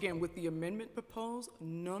 again, with the amendment proposed,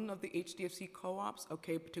 none of the HDFC co-ops,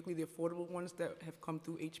 okay, particularly the affordable ones that have come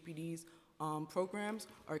through HPD's programs,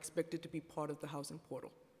 are expected to be part of the housing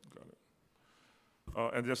portal. Got it.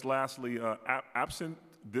 And just lastly, absent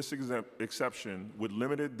this exception, would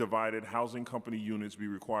limited divided housing company units be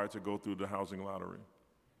required to go through the housing lottery?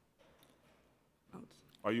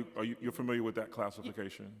 You're familiar with that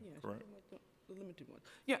classification, correct? The limited one.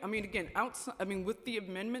 Yeah, I mean, again, with the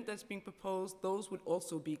amendment that's being proposed, those would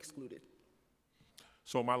also be excluded.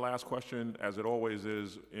 So my last question, as it always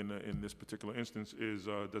is in this particular instance, is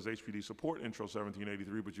does HPD support Intro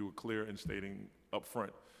 1783? But you were clear in stating up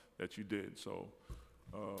front that you did. So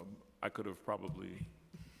I could have probably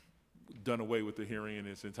done away with the hearing in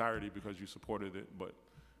its entirety because you supported it, but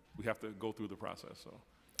we have to go through the process. So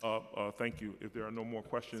thank you. If there are no more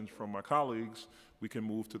questions from my colleagues, we can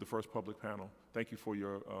move to the first public panel. Thank you for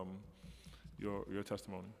your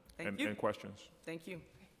testimony and questions. Thank you.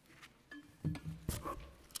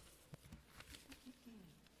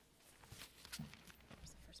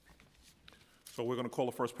 So we're going to call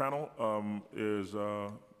the first panel.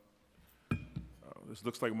 This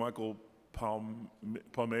looks like Michael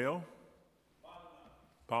Palmeo.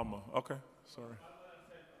 Palma. Okay. Sorry.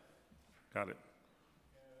 Got it.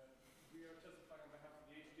 We are testifying on behalf of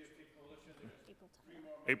the HDFC Coalition. April Three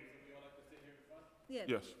more members. Would you all like to sit here in front? Yeah.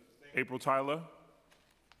 Yes. April Tyler.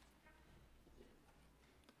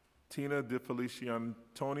 Tina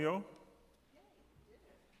DeFelici-Antonio.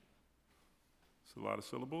 It's a lot of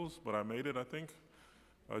syllables, but I made it, I think.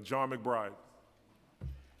 John McBride.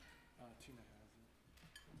 Tina has it.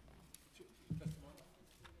 Testimony?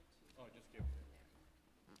 Oh, just give.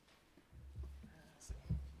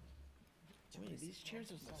 Wait, these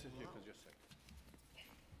chairs are so Sit here low. because you're sick.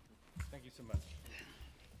 Thank you so much.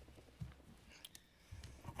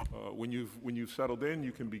 When you've settled in,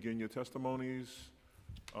 you can begin your testimonies.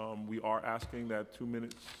 We are asking that 2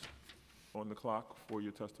 minutes on the clock for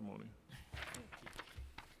your testimony.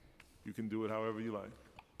 You can do it however you like.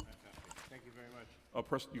 Fantastic. Thank you very much.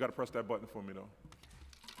 You got to press that button for me, though.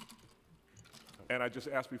 And I just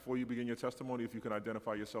asked before you begin your testimony if you can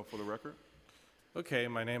identify yourself for the record. Okay,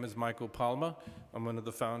 my name is Michael Palma. I'm one of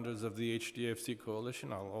the founders of the HDFC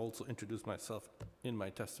Coalition. I'll also introduce myself in my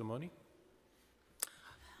testimony.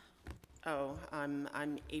 Oh, I'm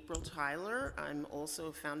April Tyler. I'm also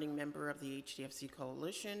a founding member of the HDFC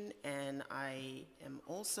Coalition, and I am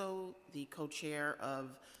also the co-chair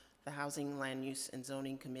of the Housing, Land Use, and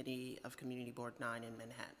Zoning Committee of Community Board 9 in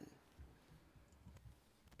Manhattan.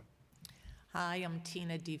 Hi, I'm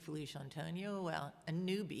Tina DeFelici-Antonio, a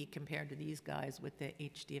newbie compared to these guys with the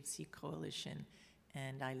HDFC Coalition,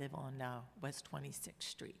 and I live on West 26th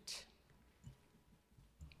Street.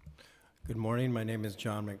 Good morning. My name is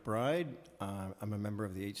John McBride. I'm a member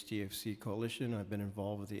of the HDFC Coalition. I've been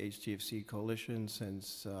involved with the HDFC Coalition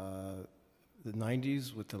since the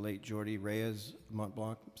 90s with the late Jordi Reyes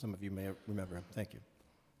Montblanc. Some of you may remember him. Thank you.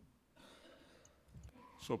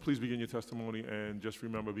 So please begin your testimony, and just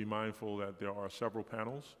remember, be mindful that there are several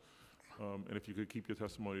panels. And if you could keep your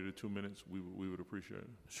testimony to 2 minutes, we would appreciate it.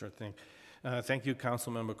 Sure thing. Thank you,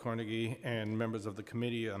 Councilmember Cornegie and members of the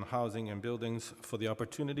Committee on Housing and Buildings for the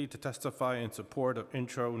opportunity to testify in support of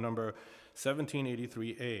intro number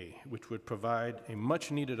 1783A, which would provide a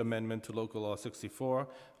much-needed amendment to Local Law 64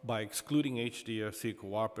 by excluding HDFC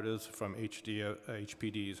cooperatives from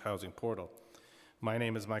HPD's housing portal. My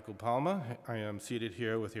name is Michael Palma. I am seated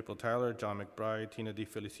here with April Tyler, John McBride, Tina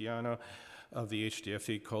DiFeliciano of the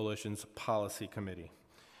HDFC Coalition's Policy Committee.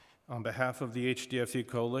 On behalf of the HDFC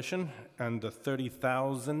Coalition and the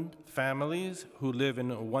 30,000 families who live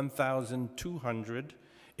in 1,200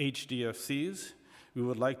 HDFCs, we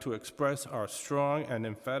would like to express our strong and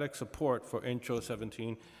emphatic support for Intro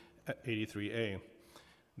 1783A.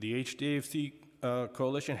 The HDFC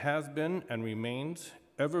Coalition has been and remains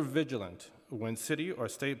ever vigilant when city or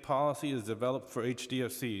state policy is developed for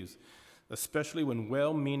HDFCs, especially when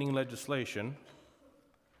well-meaning legislation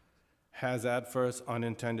has adverse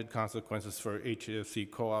unintended consequences for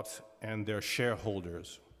HDFC co-ops and their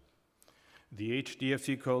shareholders. The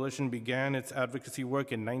HDFC Coalition began its advocacy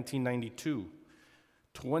work in 1992.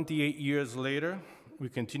 28 years later, we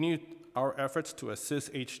continue our efforts to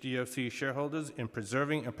assist HDFC shareholders in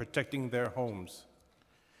preserving and protecting their homes.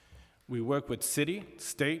 We work with city,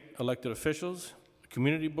 state, elected officials,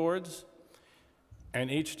 community boards, and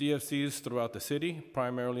HDFCs throughout the city,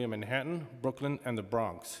 primarily in Manhattan, Brooklyn, and the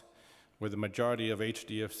Bronx, where the majority of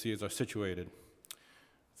HDFCs are situated.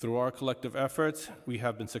 Through our collective efforts, we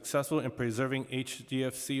have been successful in preserving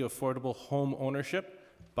HDFC affordable home ownership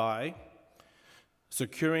by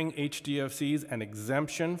securing HDFCs an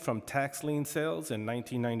exemption from tax lien sales in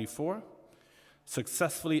 1994,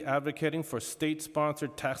 successfully advocating for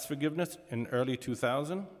state-sponsored tax forgiveness in early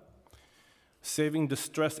 2000, saving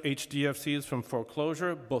distressed HDFCs from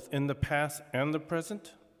foreclosure both in the past and the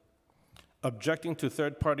present, objecting to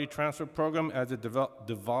third-party transfer program as it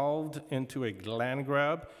devolved into a land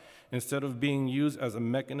grab instead of being used as a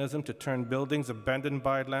mechanism to turn buildings abandoned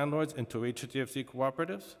by landlords into HDFC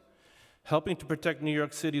cooperatives, helping to protect New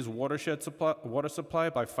York City's water supply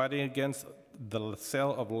by fighting against the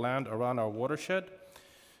sale of land around our watershed.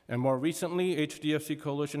 And more recently, HDFC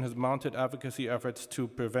Coalition has mounted advocacy efforts to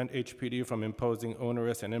prevent HPD from imposing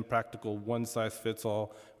onerous and impractical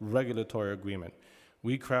one-size-fits-all regulatory agreement.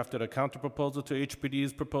 We crafted a counterproposal to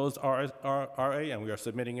HPD's proposed RA, and we are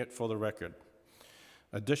submitting it for the record.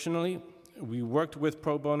 Additionally, we worked with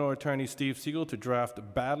pro bono attorney Steve Siegel to draft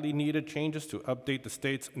badly needed changes to update the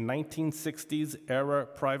state's 1960s era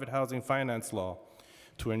private housing finance law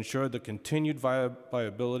to ensure the continued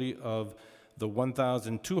viability of the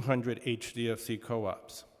 1,200 HDFC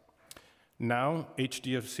co-ops. Now,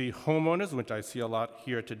 HDFC homeowners, which I see a lot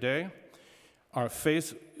here today, are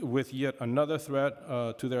faced with yet another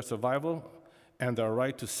threat to their survival and their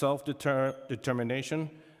right to self-determination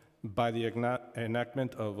by the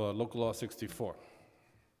enactment of Local Law 64.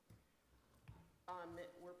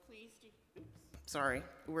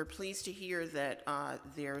 We're pleased to hear that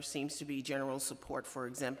there seems to be general support for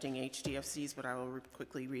exempting HDFCs, but I will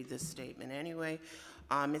quickly read this statement anyway.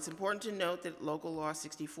 It's important to note that Local Law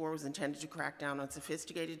 64 was intended to crack down on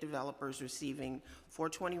sophisticated developers receiving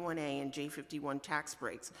 421A and J51 tax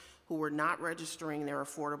breaks who were not registering their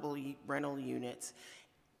affordable rental units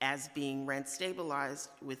as being rent stabilized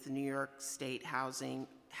with the New York State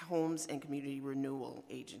Homes and Community Renewal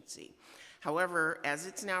Agency. However, as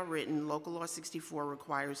it's now written, Local Law 64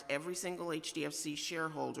 requires every single HDFC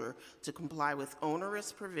shareholder to comply with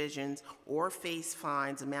onerous provisions or face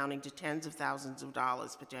fines amounting to tens of thousands of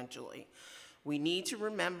dollars potentially. We need to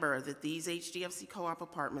remember that these HDFC co-op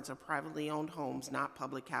apartments are privately owned homes, not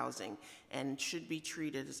public housing, and should be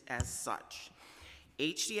treated as such.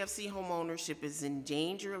 HDFC home ownership is in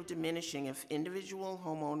danger of diminishing if individual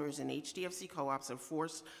homeowners and HDFC co-ops are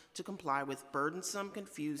forced to comply with burdensome,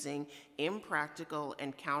 confusing, impractical,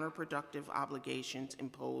 and counterproductive obligations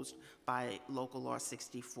imposed by Local Law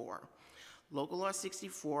 64. Local Law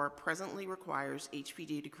 64 presently requires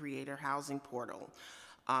HPD to create a housing portal,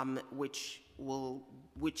 which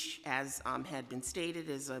as had been stated,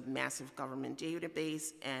 is a massive government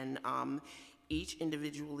database, and each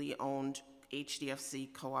individually owned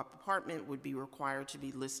HDFC co-op apartment would be required to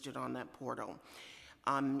be listed on that portal.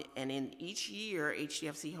 And in each year,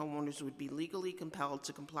 HDFC homeowners would be legally compelled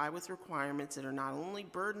to comply with requirements that are not only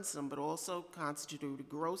burdensome, but also constitute a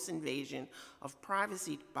gross invasion of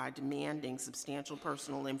privacy by demanding substantial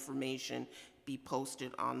personal information be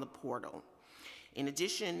posted on the portal. In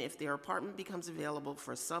addition, if their apartment becomes available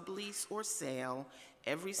for sublease or sale,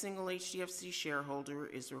 every single HDFC shareholder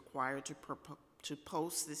is required to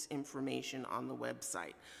post this information on the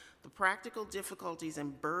website. The practical difficulties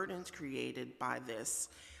and burdens created by this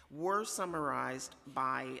were summarized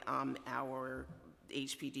by our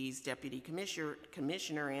HPD's Deputy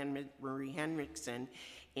Commissioner Anne Marie Henriksen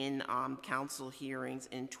in council hearings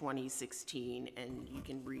in 2016, and you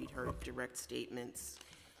can read her direct statements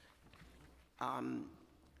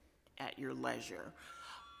at your leisure.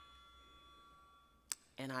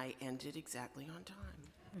 And I ended exactly on time.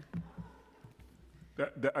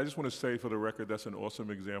 I just want to say for the record, that's an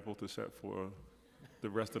awesome example to set for the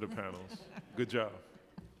rest of the panels. Good job.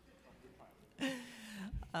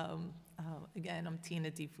 Again, I'm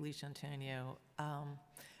Tina DeFelicia Antonio.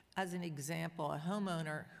 As an example, a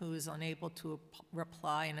homeowner who is unable to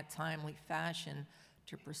reply in a timely fashion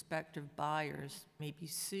to prospective buyers may be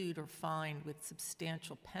sued or fined with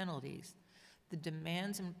substantial penalties. The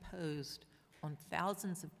demands imposed on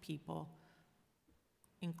thousands of people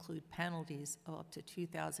include penalties of up to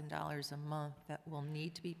 $2,000 a month that will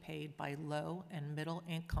need to be paid by low and middle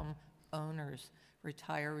income owners,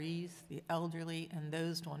 retirees, the elderly, and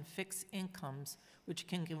those on fixed incomes, which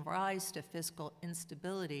can give rise to fiscal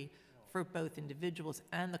instability for both individuals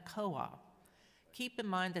and the co-op. Keep in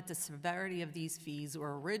mind that the severity of these fees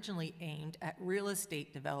were originally aimed at real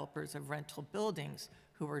estate developers of rental buildings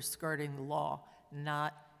who were skirting the law,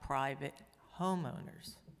 not private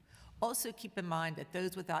homeowners. Also keep in mind that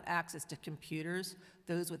those without access to computers,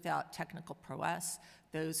 those without technical prowess,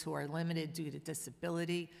 those who are limited due to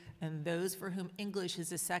disability, and those for whom English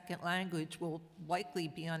is a second language will likely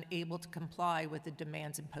be unable to comply with the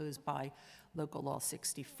demands imposed by Local Law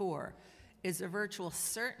 64. It's a virtual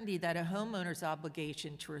certainty that a homeowner's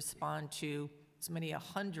obligation to respond to as many as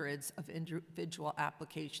hundreds of individual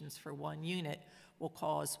applications for one unit will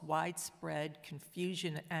cause widespread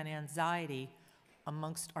confusion and anxiety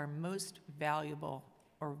amongst our most valuable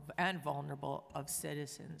and vulnerable of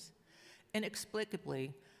citizens.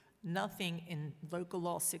 Inexplicably, nothing in Local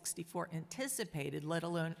Law 64 anticipated, let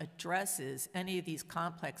alone addresses, any of these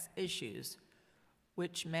complex issues,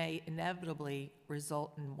 which may inevitably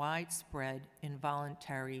result in widespread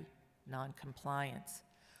involuntary noncompliance.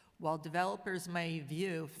 While developers may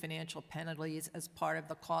view financial penalties as part of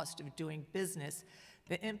the cost of doing business,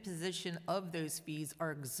 the imposition of those fees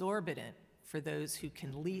are exorbitant for those who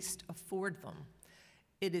can least afford them.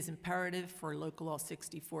 It is imperative for Local Law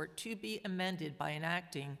 64 to be amended by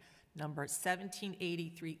enacting number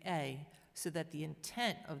 1783A so that the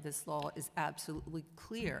intent of this law is absolutely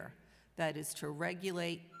clear. That is to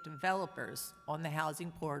regulate developers on the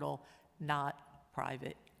housing portal, not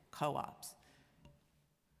private co-ops.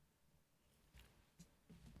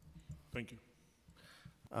 Thank you.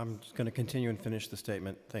 I'm just going to continue and finish the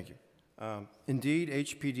statement. Thank you. Indeed,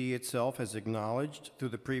 HPD itself has acknowledged through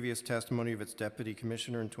the previous testimony of its Deputy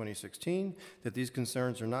Commissioner in 2016 that these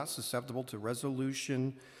concerns are not susceptible to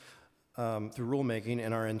resolution through rulemaking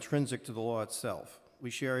and are intrinsic to the law itself.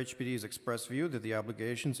 We share HPD's expressed view that the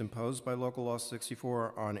obligations imposed by Local Law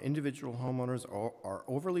 64 on individual homeowners are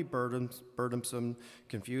overly burdensome,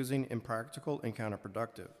 confusing, impractical, and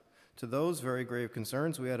counterproductive. To those very grave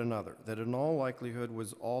concerns, we add another, that in all likelihood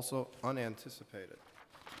was also unanticipated.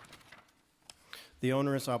 The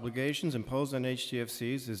onerous obligations imposed on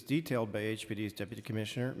HDFCs, as detailed by HPD's Deputy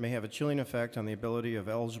Commissioner, may have a chilling effect on the ability of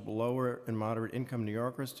eligible lower and moderate income New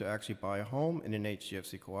Yorkers to actually buy a home in an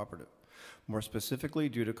HDFC cooperative. More specifically,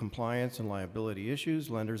 due to compliance and liability issues,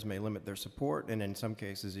 lenders may limit their support and in some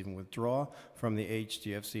cases even withdraw from the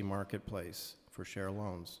HDFC marketplace for share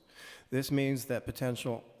loans. This means that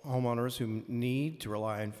potential homeowners who need to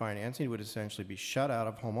rely on financing would essentially be shut out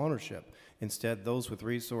of home ownership. Instead, those with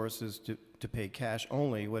resources to pay cash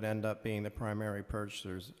only would end up being the primary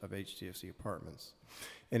purchasers of HDFC apartments.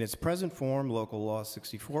 In its present form, Local Law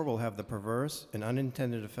 64 will have the perverse and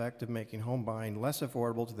unintended effect of making home buying less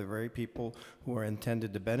affordable to the very people who are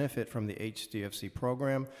intended to benefit from the HDFC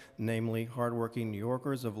program, namely hardworking New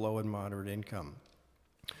Yorkers of low and moderate income.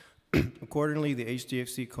 Accordingly, the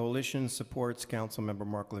HDFC Coalition supports Councilmember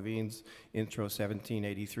Mark Levine's Intro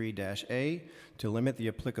 1783-A to limit the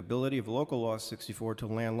applicability of Local Law 64 to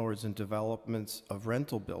landlords and developers of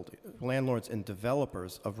rental buildings,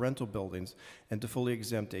 and to fully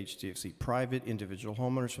exempt HDFC private individual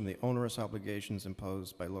homeowners from the onerous obligations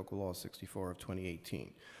imposed by Local Law 64 of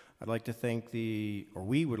 2018. I'd like to thank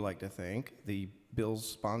we would like to thank the bill's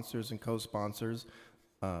sponsors and co-sponsors,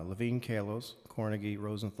 Levine, Kalos, Cornegie,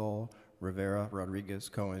 Rosenthal, Rivera, Rodriguez,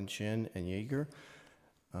 Cohen, Chin, and Yeager.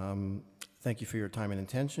 Thank you for your time and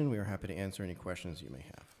attention. We are happy to answer any questions you may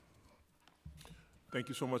have. Thank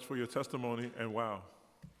you so much for your testimony, and wow,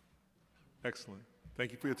 excellent.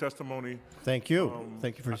 Thank you for your testimony. Thank you.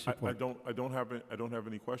 Thank you for your support. I don't have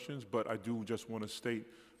any questions, but I do just want to state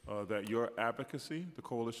that your advocacy, the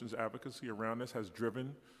coalition's advocacy around this, has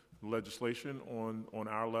driven legislation on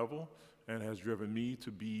our level and has driven me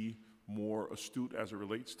to be more astute as it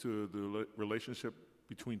relates to the relationship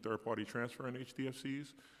between third-party transfer and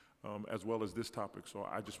HDFCs, as well as this topic. So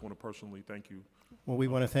I just want to personally thank you. Well, we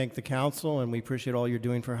want to thank the council, and we appreciate all you're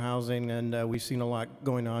doing for housing, and we've seen a lot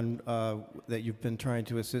going on that you've been trying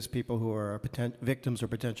to assist people who are victims or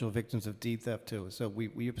potential victims of deed theft, too. So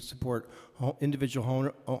we support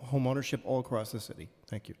individual home ownership all across the city.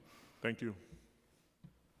 Thank you. Thank you.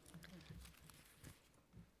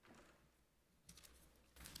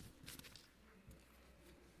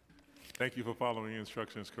 Thank you for following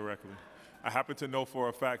instructions correctly. I happen to know for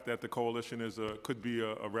a fact that the coalition could be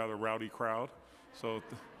a rather rowdy crowd, so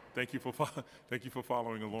thank you for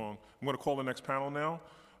following along. I'm going to call the next panel now.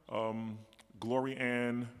 Glory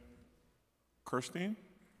Ann Kirstein.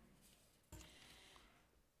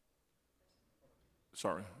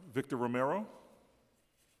 Sorry, Victor Romero.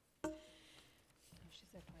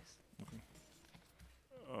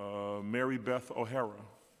 Mary Beth O'Hara.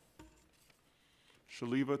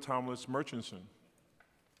 Shaliva Thomas Murchison.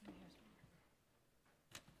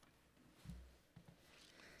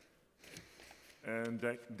 And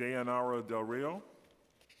Dayanara Del Rio.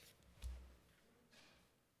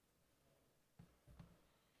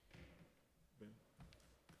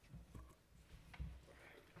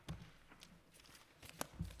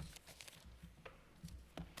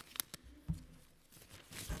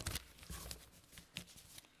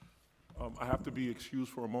 I have to be excused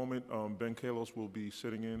for a moment. Ben Kalos will be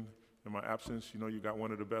sitting in my absence. You know you got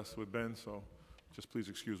one of the best with Ben, so just please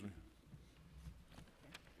excuse me.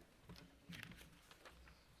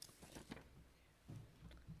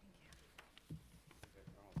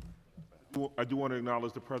 I do want to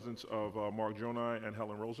acknowledge the presence of Mark Jonai and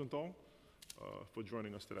Helen Rosenthal for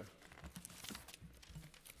joining us today.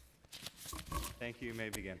 Thank you. You may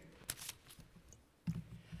begin.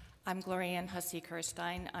 I'm Gloria Ann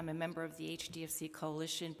Hussey-Kirstein. I'm a member of the HDFC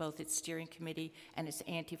Coalition, both its steering committee and its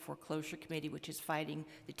anti-foreclosure committee, which is fighting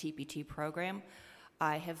the TPT program.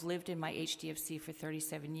 I have lived in my HDFC for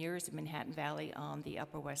 37 years in Manhattan Valley on the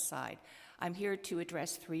Upper West Side. I'm here to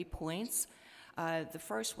address 3 points. The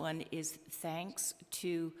first one is thanks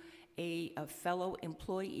to a fellow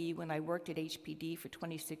employee when I worked at HPD for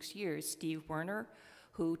 26 years, Steve Werner,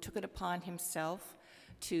 who took it upon himself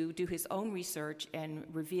to do his own research and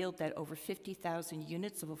revealed that over 50,000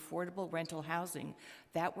 units of affordable rental housing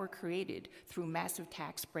that were created through massive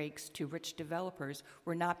tax breaks to rich developers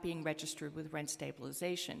were not being registered with rent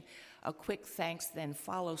stabilization. A quick thanks then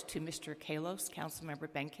follows to Mr. Kalos,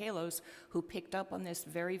 Councilmember Ben Kalos, who picked up on this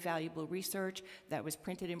very valuable research that was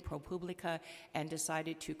printed in ProPublica and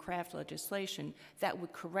decided to craft legislation that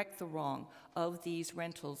would correct the wrong of these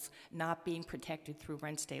rentals not being protected through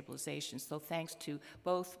rent stabilization. So thanks to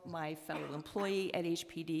both my fellow employee at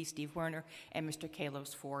HPD, Steve Werner, and Mr.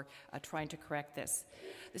 Kalos for trying to correct this.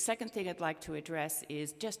 The second thing I'd like to address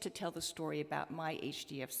is just to tell the story about my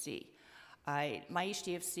HDFC. My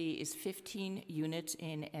HDFC is 15 units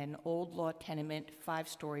in an old law tenement,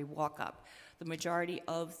 5-story walk-up. The majority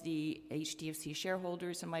of the HDFC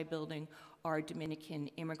shareholders in my building are Dominican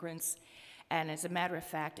immigrants. And as a matter of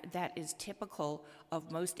fact, that is typical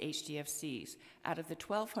of most HDFCs. Out of the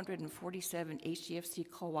 1,247 HDFC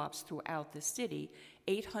co-ops throughout the city,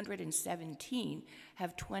 817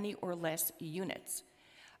 have 20 or less units.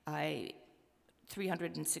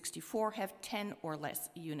 364 have 10 or less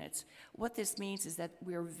units. What this means is that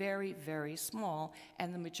we're very, very small,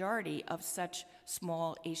 and the majority of such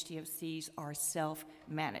small HDFCs are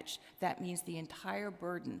self-managed. That means the entire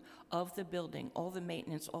burden of the building, all the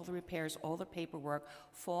maintenance, all the repairs, all the paperwork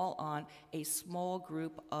fall on a small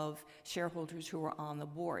group of shareholders who are on the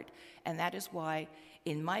board. And that is why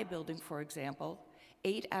in my building, for example,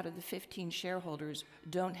 8 out of the 15 shareholders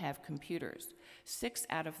don't have computers. 6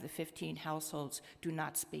 out of the 15 households do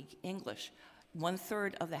not speak English.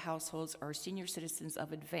 1/3 of the households are senior citizens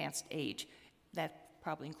of advanced age. That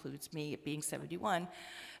probably includes me at being 71.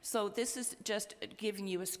 So this is just giving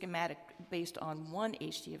you a schematic based on one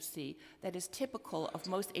HDFC that is typical of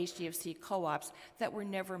most HDFC co-ops that were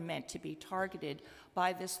never meant to be targeted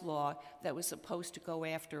by this law that was supposed to go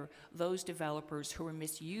after those developers who were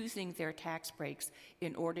misusing their tax breaks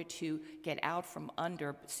in order to get out from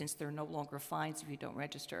under, since there are no longer fines if you don't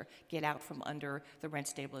register, get out from under the rent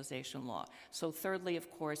stabilization law. So thirdly, of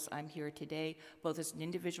course, I'm here today both as an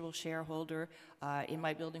individual shareholder in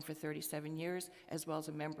my building for 37 years, as well as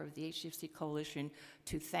a member of the HDFC Coalition,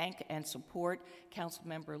 to thank and support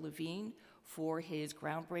Councilmember Levine for his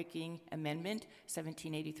groundbreaking amendment,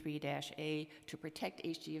 1783-A, to protect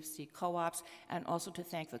HDFC co-ops, and also to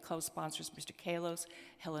thank the co-sponsors, Mr. Kalos,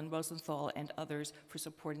 Helen Rosenthal, and others for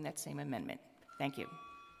supporting that same amendment. Thank you.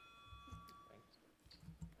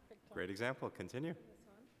 Great example. Continue.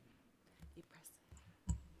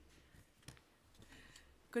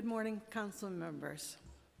 Good morning, council members.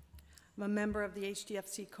 I'm a member of the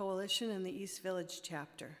HDFC Coalition in the East Village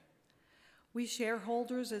chapter. We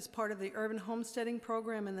shareholders, as part of the urban homesteading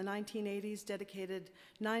program in the 1980s, dedicated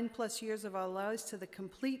 9+ years of our lives to the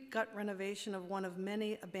complete gut renovation of one of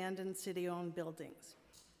many abandoned city-owned buildings.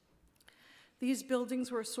 These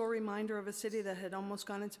buildings were a sore reminder of a city that had almost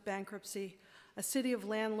gone into bankruptcy, a city of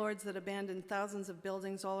landlords that abandoned thousands of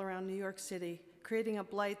buildings all around New York City, creating a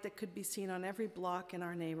blight that could be seen on every block in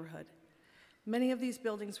our neighborhood. Many of these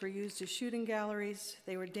buildings were used as shooting galleries.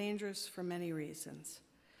 They were dangerous for many reasons.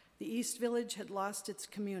 The East Village had lost its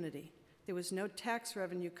community. There was no tax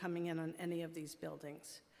revenue coming in on any of these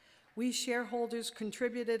buildings. We shareholders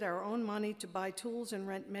contributed our own money to buy tools and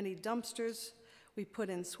rent many dumpsters. We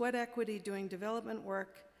put in sweat equity doing development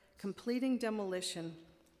work, completing demolition,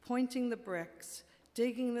 pointing the bricks,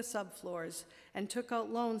 digging the subfloors, and took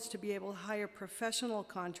out loans to be able to hire professional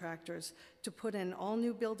contractors to put in all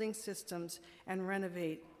new building systems and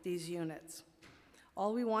renovate these units.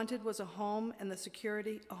 All we wanted was a home and the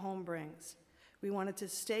security a home brings. We wanted to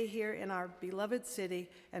stay here in our beloved city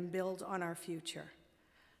and build on our future.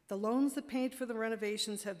 The loans that paid for the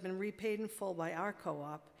renovations have been repaid in full by our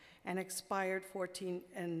co-op and expired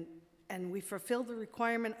and we fulfilled the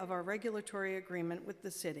requirement of our regulatory agreement with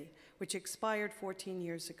the city, which expired 14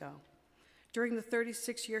 years ago. During the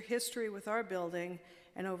 36-year history with our building,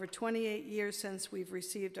 and over 28 years since we've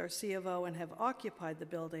received our C of O and have occupied the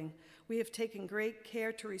building, we have taken great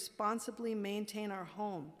care to responsibly maintain our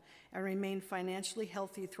home and remain financially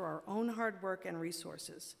healthy through our own hard work and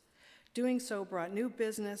resources. Doing so brought new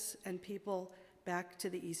business and people back to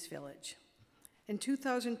the East Village. In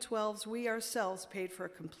 2012, we ourselves paid for a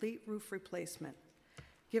complete roof replacement.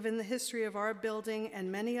 Given the history of our building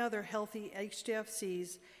and many other healthy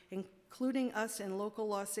HDFCs, including us in Local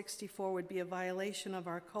Law 64, would be a violation of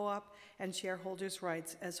our co-op and shareholders'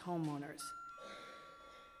 rights as homeowners.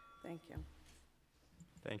 Thank you.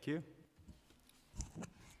 Thank you.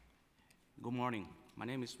 Good morning. My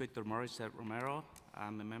name is Victor Morissette Romero.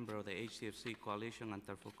 I'm a member of the HDFC Coalition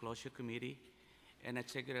Anti-Foreclosure Committee and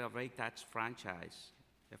executive of Rate Tax Franchise,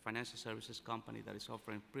 a financial services company that is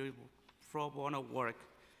offering pro bono work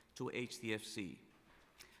to HDFC.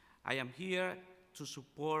 I am here to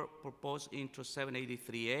support proposed intro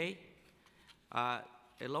 783A, a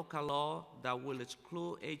local law that will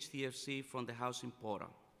exclude HDFC from the housing portal.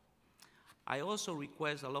 I also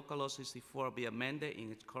request that Local Law 64 be amended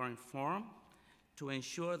in its current form to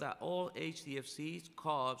ensure that all HDFC's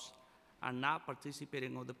co-ops are not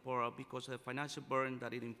participating on the portal because of the financial burden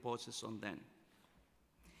that it imposes on them.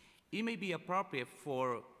 It may be appropriate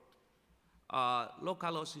for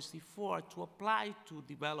Local Law 64 to apply to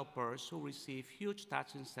developers who receive huge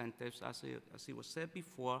tax incentives, as it was said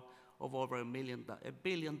before, of over $1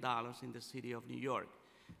 billion in the city of New York.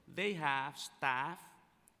 They have staff,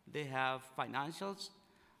 they have financial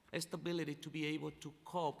stability to be able to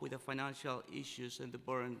cope with the financial issues and the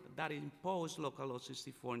burden that impose Local Law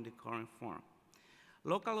 64 in the current form.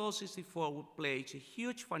 Local Law 64 would place a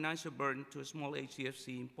huge financial burden to a small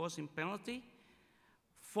HDFC, imposing penalty,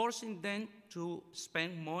 forcing them to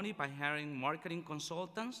spend money by hiring marketing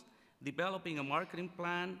consultants, developing a marketing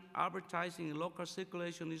plan, advertising in local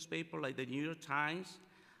circulation newspaper like the New York Times,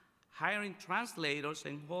 hiring translators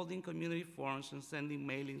and holding community forums and sending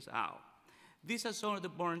mailings out. These are some of the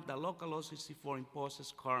burdens that Local Law 64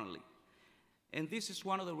 imposes currently. And this is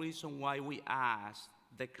one of the reasons why we asked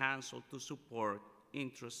the council to support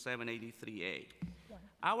Intro 783A.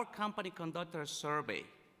 Our company conducted a survey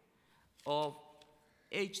of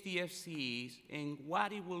HDFCs and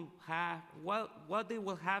what they will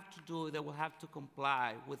have to do. They will have to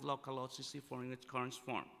comply with Local Law 64 in its current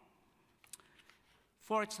form.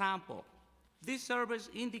 For example, this survey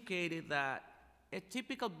indicated that a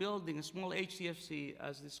typical building, a small HDFC,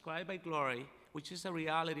 as described by Glory, which is a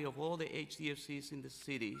reality of all the HDFCs in the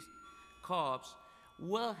cities, co-ops,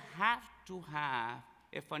 will have to have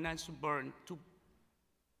a financial burden to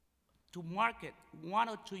market 1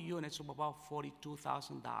 or 2 units of about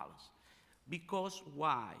 $42,000. Because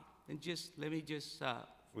why? And let me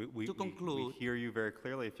to conclude. We hear you very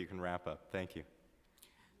clearly. If you can wrap up. Thank you.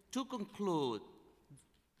 To conclude,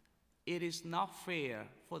 it is not fair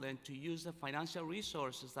for them to use the financial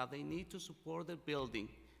resources that they need to support the building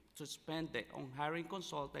to spend on hiring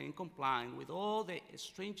consultant and complying with all the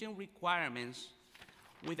stringent requirements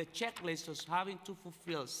with a checklist of having to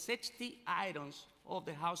fulfill 60 items of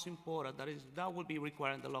the housing portal that will be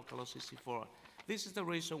required in the local law 64. This is the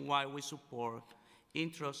reason why we support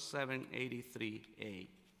Intro 783A.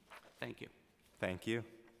 Thank you. Thank you.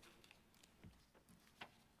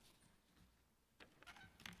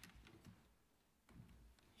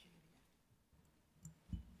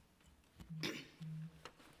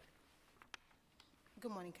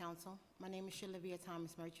 Good morning, Council. My name is Shalivia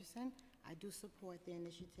Thomas Murchison. I do support the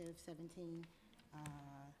initiative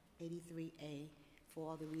 1783A for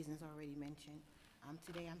all the reasons already mentioned.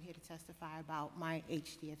 Today I'm here to testify about my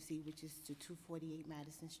HDFC, which is to 248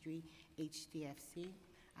 Madison Street, HDFC.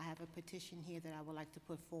 I have a petition here that I would like to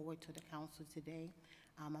put forward to the Council today.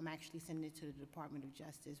 I'm actually sending it to the Department of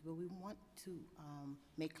Justice. What we want to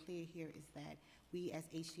make clear here is that we as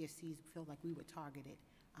HDFCs feel like we were targeted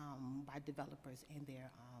by developers and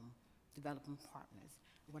their development partners.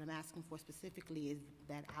 What I'm asking for specifically is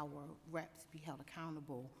that our reps be held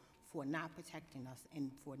accountable for not protecting us and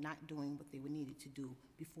for not doing what they were needed to do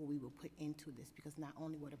before we were put into this, because not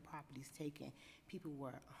only were the properties taken, people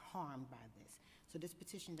were harmed by this. So this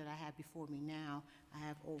petition that I have before me now, I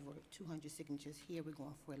have over 200 signatures here. We're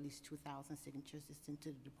going for at least 2,000 signatures. It's sent to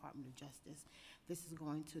the Department of Justice. This is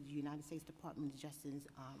going to the United States Department of Justice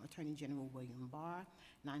Attorney General William Barr,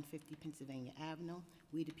 950 Pennsylvania Avenue.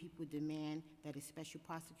 We the people demand that a special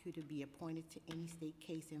prosecutor be appointed to any state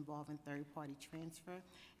case involving third-party transfer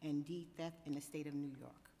and deed theft in the state of New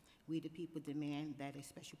York. We the people demand that a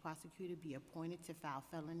special prosecutor be appointed to file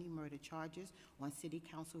felony murder charges on City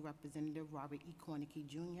Council Representative Robert E. Cornicky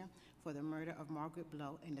Jr. for the murder of Margaret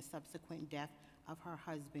Blow and the subsequent death of her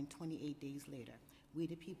husband 28 days later. We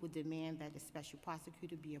the people demand that a special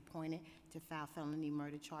prosecutor be appointed to file felony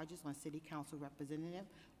murder charges on City Council Representative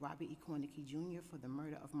Robert E. Cornicky Jr. for the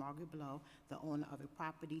murder of Margaret Blow, the owner of a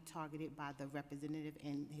property targeted by the representative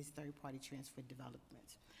and his third-party transfer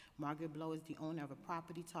development. Margaret Blow is the owner of a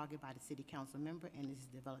property targeted by the City Council member and his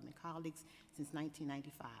development colleagues since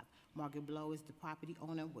 1995. Margaret Blow is the property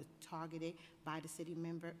owner, was targeted by the City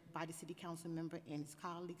Council member and his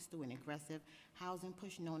colleagues through an aggressive housing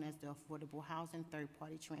push known as the Affordable Housing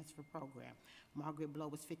Third-Party Transfer Program. Margaret Blow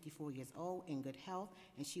was 54 years old, in good health,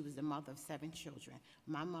 and she was the mother of 7 children.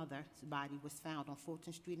 My mother's body was found on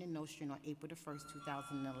Fulton Street in Nostrand on April the 1st,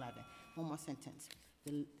 2011. One more sentence.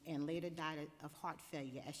 And later died of heart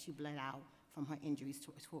failure as she bled out from her injuries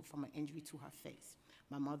from an injury to her face.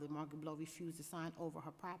 My mother, Margaret Blow, refused to sign over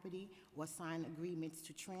her property or sign agreements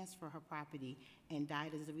to transfer her property and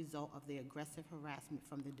died as a result of the aggressive harassment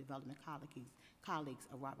from the development colleagues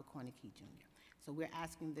of Robert Cornicky Jr. So we're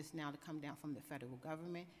asking this now to come down from the federal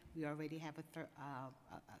government. We already have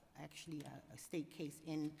actually a state case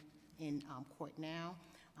in court now.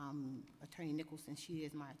 Attorney Nicholson, she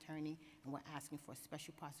is my attorney, and we're asking for a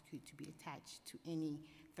special prosecutor to be attached to any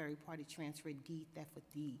third-party transfer, deed theft, with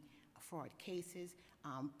the fraud cases.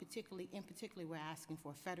 Particularly, we're asking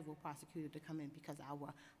for a federal prosecutor to come in because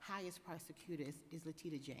our highest prosecutor is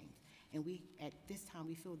Latita James. And at this time,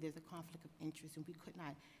 we feel there's a conflict of interest, and we could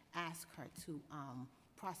not ask her to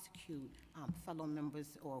prosecute fellow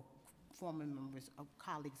members or former members of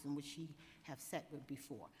colleagues in which she have sat with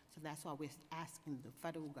before. So that's why we're asking the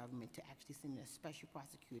federal government to actually send a special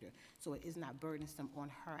prosecutor so it is not burdensome on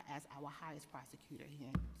her as our highest prosecutor here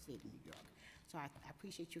in the state of New York. So I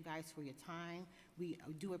appreciate you guys for your time. We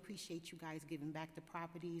do appreciate you guys giving back the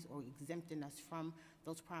properties or exempting us from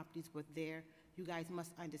those properties, but you guys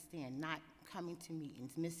must understand, not coming to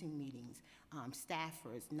meetings, missing meetings,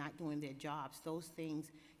 staffers not doing their jobs, those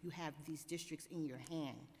things, you have these districts in your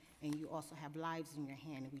hand. And you also have lives in your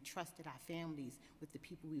hand, and we trusted our families with the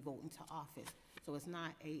people we vote into office. So it's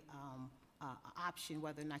not a option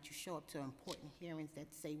whether or not you show up to important hearings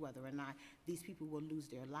that say whether or not these people will lose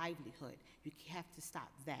their livelihood. You have to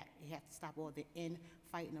stop that. You have to stop all the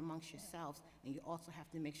infighting amongst yourselves, and you also have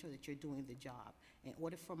to make sure that you're doing the job. In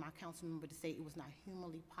order for my council member to say it was not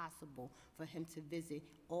humanly possible for him to visit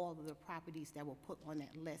all of the properties that were put on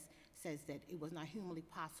that list, says that it was not humanly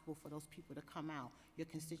possible for those people to come out, your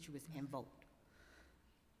constituents, and vote.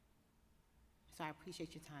 So I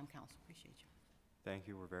appreciate your time, council. Appreciate you. Thank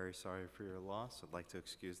you. We're very sorry for your loss. I'd like to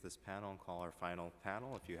excuse this panel and call our final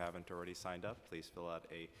panel. If you haven't already signed up, please fill out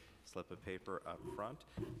a slip of paper up front.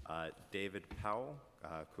 David Powell,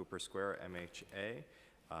 Cooper Square, MHA.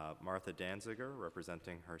 Martha Danziger,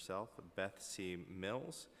 representing herself. Beth C.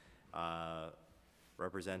 Mills,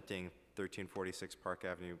 representing 1346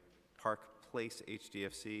 Park Place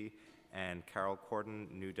HDFC, and Carol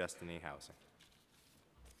Corden, New Destiny Housing.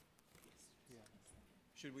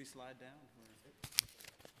 Should we slide down? Or?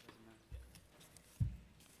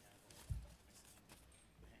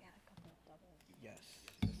 Yes,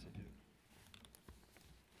 yes I do.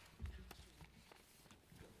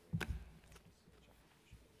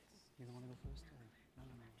 You don't want to go first? Or?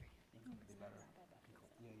 No. Be better.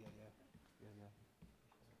 Yeah.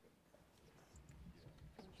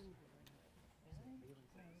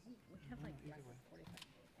 We have like Either way. 45.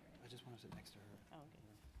 I just want to sit next to her. Oh, okay.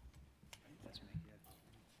 That's me, yeah.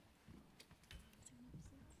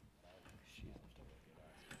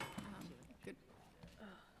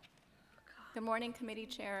 Good morning, Committee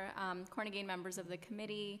Chair, Cornigan, members of the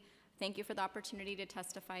committee. Thank you for the opportunity to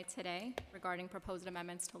testify today regarding proposed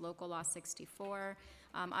amendments to Local Law 64.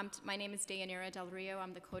 My name is Deyanira Del Rio.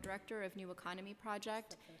 I'm the co-director of New Economy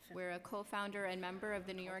Project. We're a co-founder and member of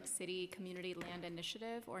the New York City Community Land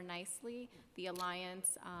Initiative, or NYCC, the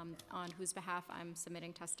alliance on whose behalf I'm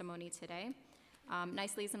submitting testimony today.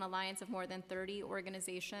 NYCC is an alliance of more than 30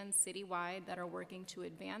 organizations citywide that are working to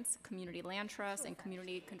advance community land trust and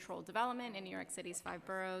community-controlled development in New York City's 5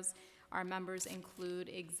 boroughs. Our members include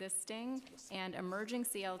existing and emerging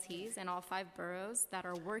CLTs in all 5 boroughs that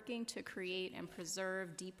are working to create and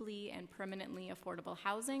preserve deeply and permanently affordable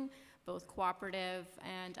housing, both cooperative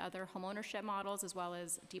and other homeownership models, as well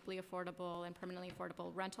as deeply affordable and permanently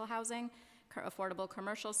affordable rental housing, affordable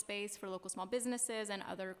commercial space for local small businesses, and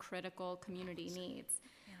other critical community needs.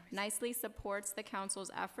 NYCC supports the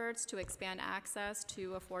Council's efforts to expand access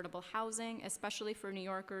to affordable housing, especially for New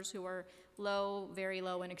Yorkers who are low, very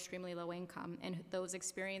low, and extremely low income, and those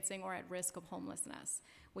experiencing or at risk of homelessness.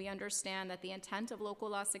 We understand that the intent of Local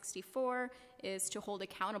Law 64 is to hold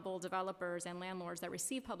accountable developers and landlords that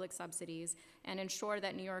receive public subsidies and ensure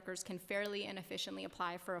that New Yorkers can fairly and efficiently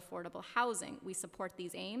apply for affordable housing. We support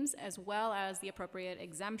these aims as well as the appropriate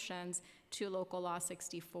exemptions to Local Law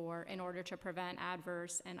 64 in order to prevent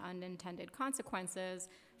adverse and unintended consequences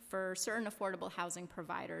for certain affordable housing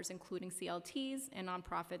providers, including CLTs and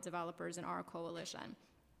nonprofit developers in our coalition.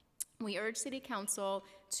 We urge City Council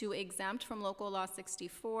to exempt from Local Law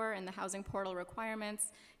 64 and the housing portal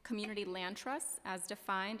requirements community land trusts as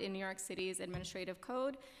defined in New York City's administrative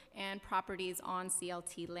code and properties on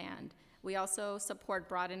CLT land. We also support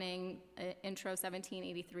broadening Intro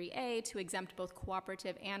 1783A to exempt both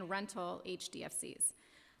cooperative and rental HDFCs.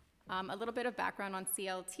 A little bit of background on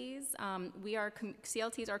CLTs.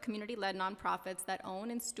 CLTs are community-led nonprofits that own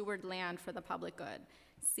and steward land for the public good.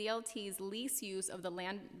 CLTs lease use of the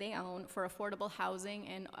land they own for affordable housing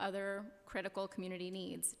and other critical community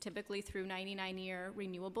needs, typically through 99-year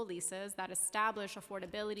renewable leases that establish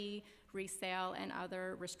affordability, resale, and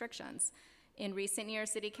other restrictions. In recent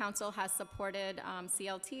years, City Council has supported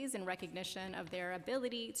CLTs in recognition of their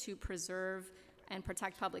ability to preserve and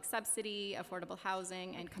protect public subsidy, affordable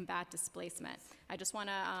housing, and combat displacement. I just want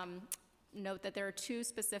to note that there are 2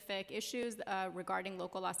 specific issues regarding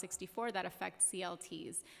Local Law 64 that affect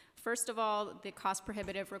CLTs. First of all, the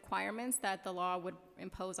cost-prohibitive requirements that the law would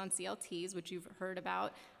impose on CLTs, which you've heard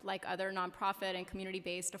about. Like other nonprofit and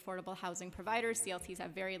community-based affordable housing providers, CLTs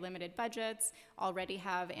have very limited budgets, already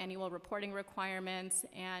have annual reporting requirements,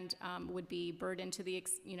 and would be burdened to the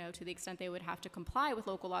extent they would have to comply with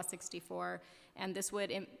Local Law 64, and this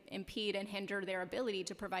would impede and hinder their ability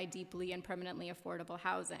to provide deeply and permanently affordable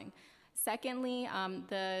housing. Secondly,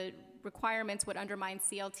 the requirements would undermine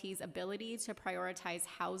CLT's ability to prioritize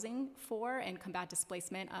housing for and combat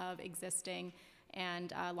displacement of existing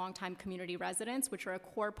and longtime community residents, which are a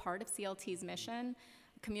core part of CLT's mission.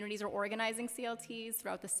 Communities are organizing CLTs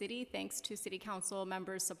throughout the city thanks to City Council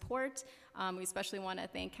members' support. We especially want to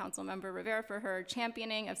thank Council Member Rivera for her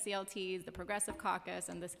championing of CLTs, the Progressive Caucus,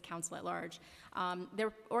 and the Council at large.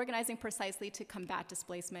 They're organizing precisely to combat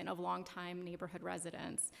displacement of longtime neighborhood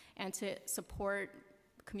residents and to support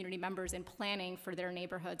community members in planning for their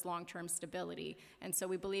neighborhood's long-term stability. And so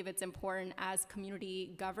we believe it's important as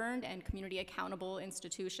community-governed and community-accountable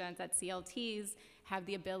institutions that CLTs have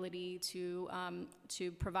the ability to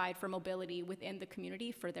provide for mobility within the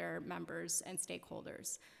community for their members and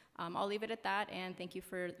stakeholders. I'll leave it at that, and thank you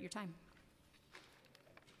for your time.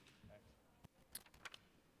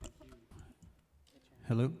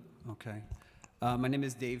 Hello? Okay. My name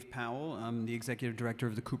is Dave Powell. I'm the Executive Director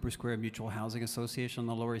of the Cooper Square Mutual Housing Association on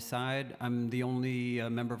the Lower East Side. I'm the only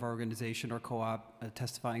member of our organization or co-op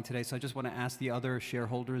testifying today, so I just want to ask the other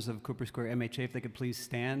shareholders of Cooper Square MHA if they could please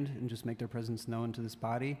stand and just make their presence known to this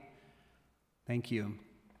body. Thank you.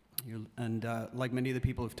 Like many of the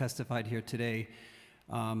people who've testified here today,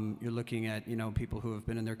 you're looking at people who have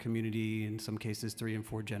been in their community, in some cases 3 and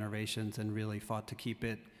 4 generations, and really fought to keep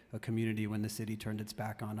it a community when the city turned its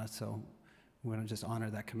back on us. So We want to just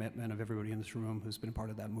honor that commitment of everybody in this room who's been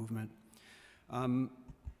part of that movement.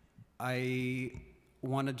 I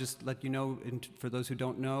want to just let you know, and for those who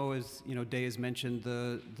don't know, as you know, Day has mentioned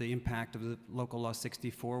the impact of the local law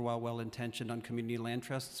 64, while well-intentioned, on community land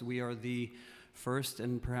trusts. We are the first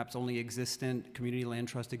and perhaps only existent community land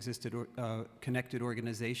trust connected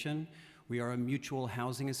organization. We are a mutual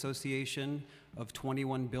housing association of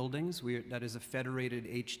 21 buildings. That is a federated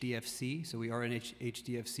HDFC, so we are an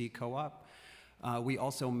HDFC co-op. We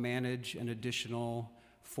also manage an additional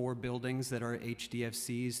 4 buildings that are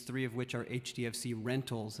HDFCs, 3 of which are HDFC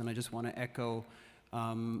rentals. And I just want to echo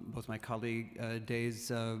both my colleague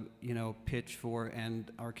Day's pitch for, and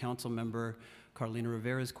our council member Carlina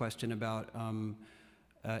Rivera's question about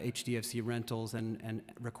HDFC rentals, and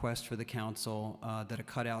request for the council that a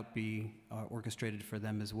cutout be orchestrated for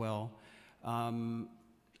them as well.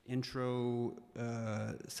 Intro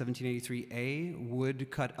 1783A would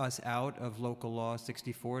cut us out of local law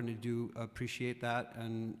 64, and I do appreciate that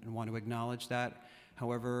and want to acknowledge that.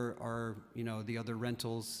 However, the other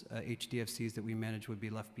rentals, HDFCs that we manage, would be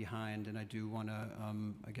left behind, and I do want to,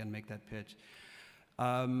 again, make that pitch.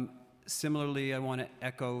 Similarly, I want to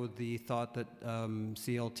echo the thought that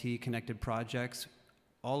CLT connected projects,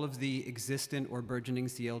 all of the existent or burgeoning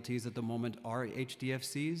CLTs at the moment are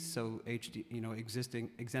HDFCs, so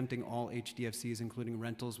exempting all HDFCs, including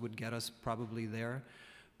rentals, would get us probably there.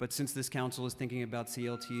 But since this council is thinking about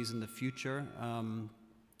CLTs in the future,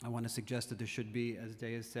 I want to suggest that there should be, as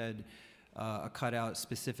Day has said, a cutout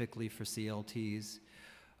specifically for CLTs.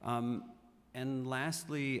 And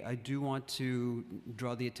lastly, I do want to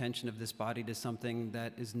draw the attention of this body to something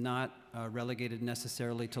that is not relegated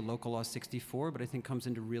necessarily to local law 64, but I think comes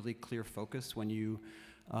into really clear focus when you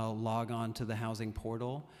log on to the housing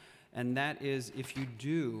portal. And that is, if you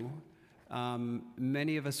do,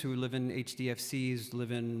 many of us who live in HDFCs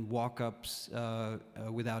live in walk-ups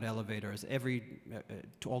without elevators.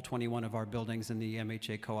 All 21 of our buildings in the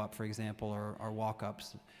MHA co-op, for example, are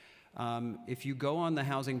walk-ups. If you go on the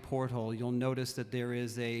housing portal, you'll notice that there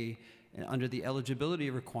is under the eligibility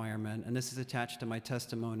requirement, and this is attached to my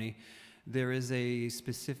testimony, there is a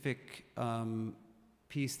specific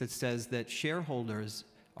piece that says that shareholders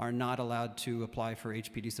are not allowed to apply for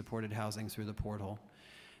HPD-supported housing through the portal.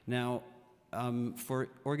 Now, for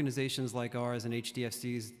organizations like ours and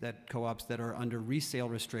HDFCs, co-ops that are under resale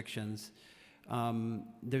restrictions,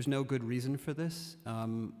 there's no good reason for this.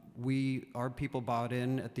 Our people bought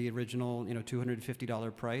in at the original,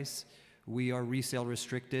 $250 price. We are resale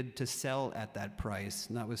restricted to sell at that price,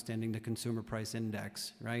 notwithstanding the consumer price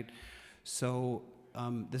index, right? So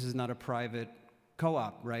this is not a private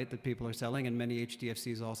co-op, right, that people are selling, and many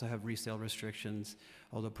HDFCs also have resale restrictions,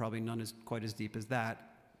 although probably none is quite as deep as that.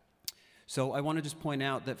 So I want to just point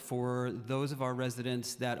out that for those of our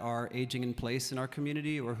residents that are aging in place in our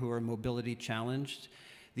community or who are mobility challenged,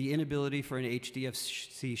 the inability for an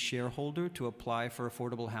HDFC shareholder to apply for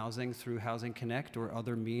affordable housing through Housing Connect or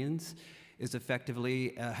other means is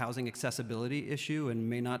effectively a housing accessibility issue and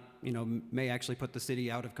may actually put the city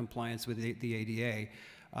out of compliance with the ADA.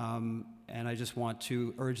 And I just want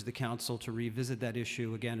to urge the council to revisit that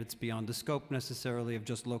issue. Again, it's beyond the scope necessarily of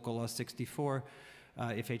just local law 64.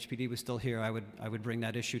 If HPD was still here, I would bring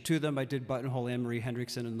that issue to them. I did buttonhole Anne-Marie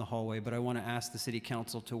Hendrickson in the hallway, but I want to ask the city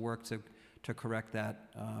council to work to correct that,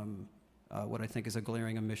 what I think is a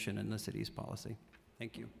glaring omission in the city's policy.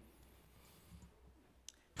 Thank you.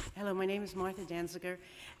 Hello, my name is Martha Danziger,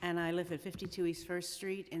 and I live at 52 East 1st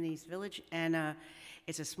Street in the East Village, and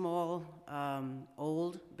it's a small,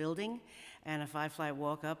 old building and a 5-flight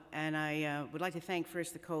walk-up, and I would like to thank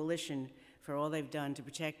first the coalition for all they've done to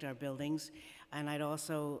protect our buildings, and I'd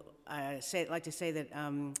also like to say that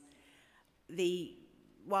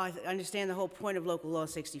while I understand the whole point of local law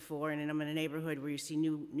 64, and I'm in a neighborhood where you see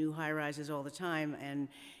new high-rises all the time, and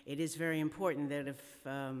it is very important that if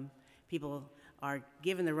people are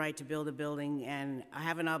given the right to build a building and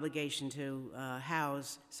have an obligation to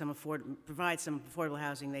provide some affordable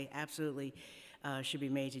housing, they absolutely should be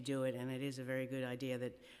made to do it, and it is a very good idea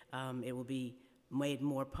that it will be made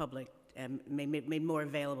more public and made more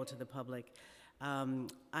available to the public.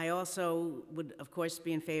 I also would, of course,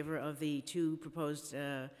 be in favor of the 2 proposed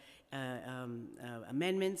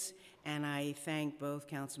amendments, and I thank both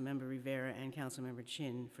Councilmember Rivera and Councilmember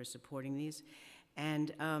Chin for supporting these.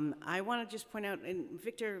 And I want to just point out, and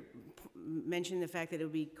Victor mentioned the fact that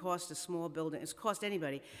it would cost a small building, it's cost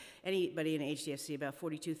anybody in HDFC about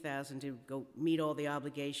 $42,000 to go meet all the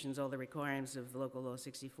obligations, all the requirements of the local law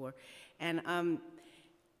 64. And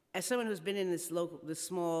as someone who's been in this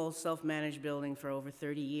small self-managed building for over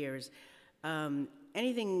 30 years,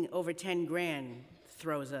 anything over 10 grand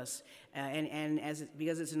throws us.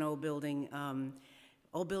 Because it's an old building,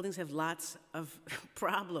 old buildings have lots of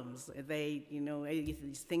problems. They,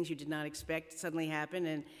 these things you did not expect suddenly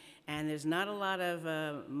happen, and there's not a lot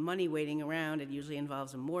of money waiting around. It usually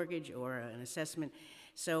involves a mortgage or an assessment.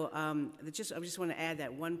 So I just want to add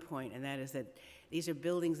that one point, and that is that these are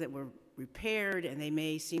buildings that were repaired, and they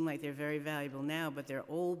may seem like they're very valuable now, but they're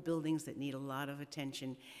old buildings that need a lot of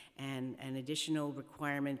attention, and an additional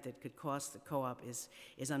requirement that could cost the co-op is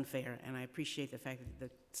unfair. And I appreciate the fact that the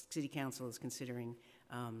City Council is considering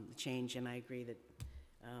the change, and I agree that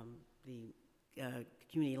the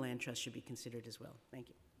Community Land Trust should be considered as well. Thank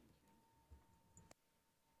you.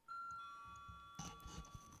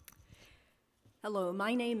 Hello,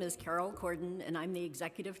 my name is Carol Corden, and I'm the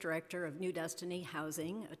Executive Director of New Destiny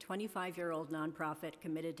Housing, a 25-year-old nonprofit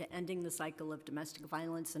committed to ending the cycle of domestic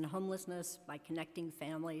violence and homelessness by connecting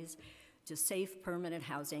families to safe, permanent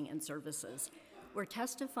housing and services. We're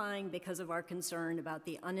testifying because of our concern about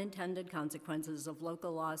the unintended consequences of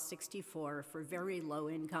Local Law 64 for very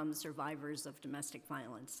low-income survivors of domestic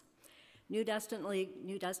violence. New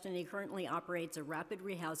Destiny currently operates a rapid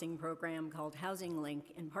rehousing program called Housing Link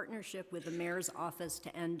in partnership with the Mayor's Office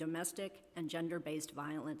to End Domestic and Gender-Based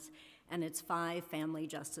Violence and its 5 family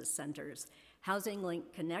justice centers. Housing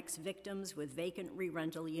Link connects victims with vacant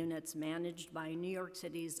re-rental units managed by New York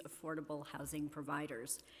City's affordable housing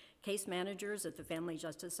providers. Case managers at the Family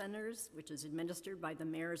Justice Centers, which is administered by the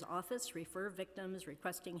Mayor's Office, refer victims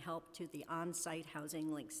requesting help to the on-site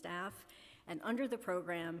Housing Link staff, and under the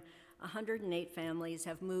program, 108 families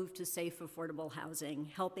have moved to safe, affordable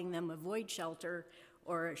housing, helping them avoid shelter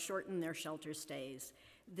or shorten their shelter stays.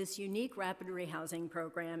 This unique rapid rehousing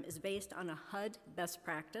program is based on a HUD best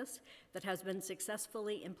practice that has been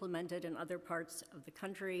successfully implemented in other parts of the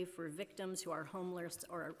country for victims who are homeless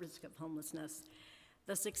or at risk of homelessness.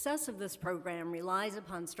 The success of this program relies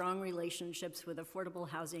upon strong relationships with affordable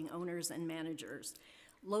housing owners and managers.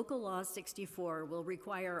 Local Law 64 will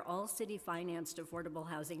require all city-financed affordable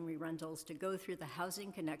housing re-rentals to go through the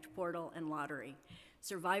Housing Connect portal and lottery.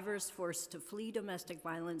 Survivors forced to flee domestic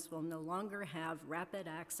violence will no longer have rapid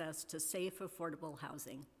access to safe, affordable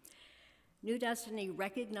housing. New Destiny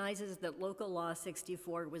recognizes that Local Law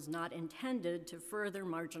 64 was not intended to further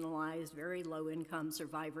marginalize very low-income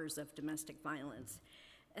survivors of domestic violence.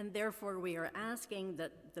 And therefore, we are asking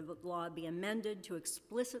that the law be amended to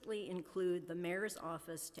explicitly include the Mayor's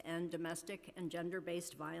Office to End Domestic and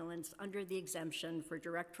Gender-Based Violence under the exemption for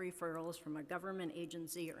direct referrals from a government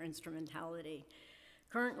agency or instrumentality.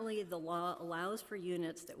 Currently, the law allows for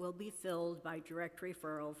units that will be filled by direct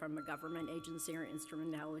referral from a government agency or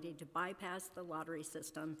instrumentality to bypass the lottery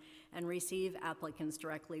system and receive applicants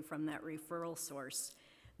directly from that referral source.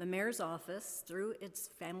 The Mayor's Office, through its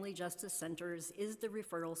Family Justice Centers, is the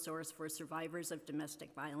referral source for survivors of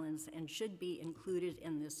domestic violence and should be included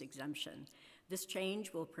in this exemption. This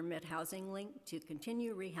change will permit Housing Link to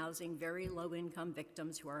continue rehousing very low-income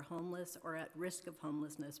victims who are homeless or at risk of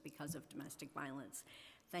homelessness because of domestic violence.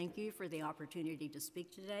 Thank you for the opportunity to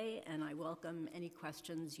speak today, and I welcome any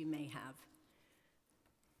questions you may have.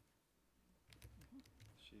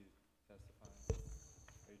 She testifying.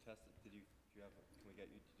 Are you tested? Can we get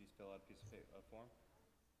you, did you fill out a piece of form?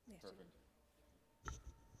 Yes. Perfect.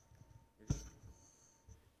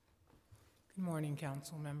 Good morning,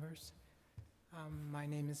 council members. My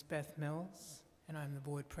name is Beth Mills, and I'm the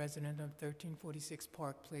board president of 1346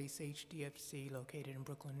 Park Place HDFC, located in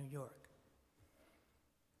Brooklyn, New York.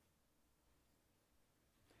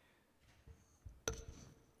 The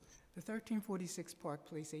 1346 Park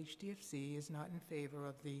Place HDFC is not in favor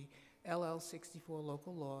of the LL 64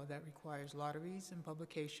 local law that requires lotteries and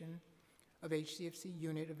publication of HDFC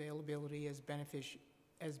unit availability as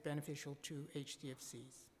beneficial to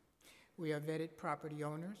HDFCs. We are vetted property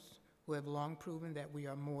owners who have long proven that we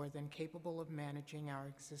are more than capable of managing our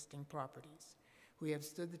existing properties. We have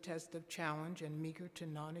stood the test of challenge and meager to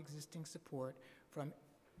non-existing support from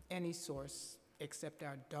any source except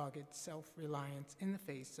our dogged self-reliance in the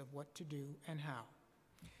face of what to do and how.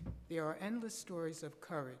 There are endless stories of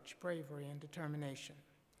courage, bravery, and determination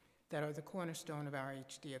that are the cornerstone of our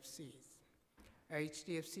HDFCs. Our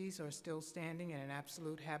HDFCs are still standing in an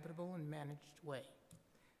absolute habitable and managed way.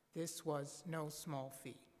 This was no small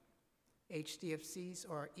feat. HDFCs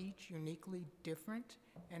are each uniquely different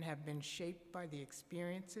and have been shaped by the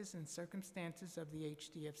experiences and circumstances of the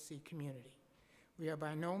HDFC community. We are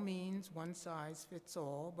by no means one size fits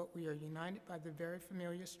all, but we are united by the very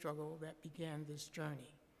familiar struggle that began this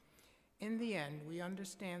journey. In the end, we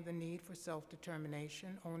understand the need for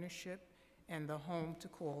self-determination, ownership, and the home to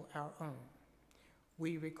call our own.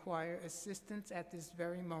 We require assistance at this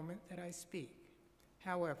very moment that I speak.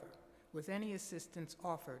 However, with any assistance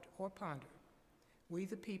offered or pondered, we,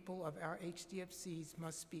 the people of our HDFCs,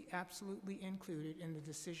 must be absolutely included in the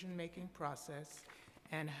decision-making process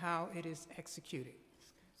and how it is executed.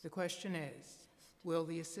 The question is, will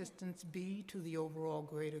the assistance be to the overall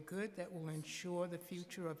greater good that will ensure the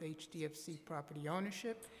future of HDFC property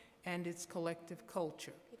ownership and its collective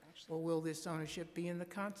culture? Or will this ownership be in the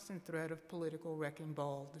constant threat of political wrecking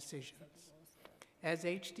ball decisions? As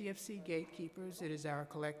HDFC gatekeepers, it is our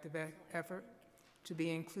collective effort to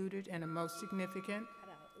be included in a most significant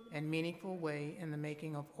and meaningful way in the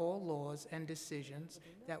making of all laws and decisions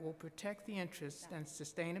that will protect the interests and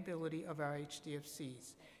sustainability of our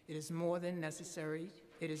HDFCs. It is more than necessary,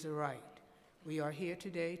 it is a right. We are here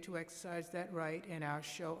today to exercise that right in our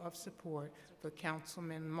show of support for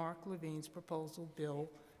Councilman Mark Levine's proposal,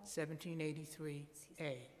 Bill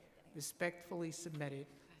 1783A. Respectfully submitted,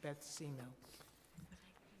 Beth Seamills.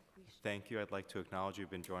 Thank you. I'd like to acknowledge you've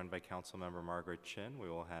been joined by Councilmember Margaret Chin. We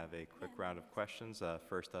will have a quick round of questions.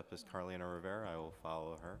 First up is Carlina Rivera. I will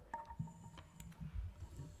follow her.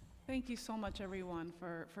 Thank you so much, everyone,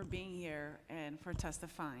 for being here and for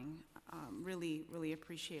testifying. Really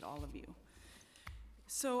appreciate all of you.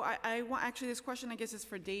 So I want, actually, this question, I guess, is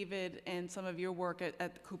for David and some of your work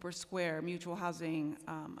at Cooper Square Mutual Housing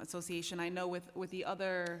Association. I know with the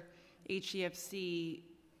other HDFC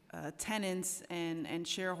tenants and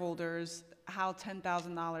shareholders, how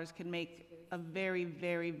 $10,000 can make a very,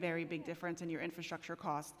 very, very big difference in your infrastructure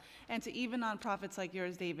cost. And to even nonprofits like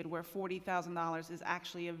yours, David, where $40,000 is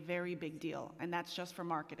actually a very big deal, and that's just for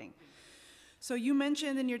marketing. So you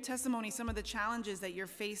mentioned in your testimony some of the challenges that you're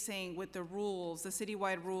facing with the rules, the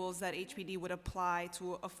citywide rules that HPD would apply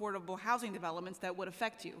to affordable housing developments that would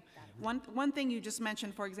affect you. One thing you just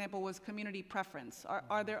mentioned, for example, was community preference.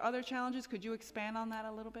 Are there other challenges? Could you expand on that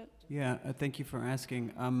a little bit? Yeah, thank you for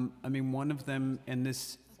asking. I mean, one of them, and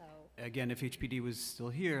this, again, if HPD was still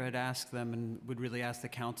here, I'd ask them and would really ask the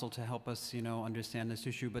council to help us, understand this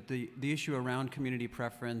issue. But the issue around community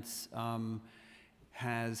preference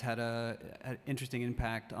has had an interesting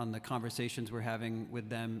impact on the conversations we're having with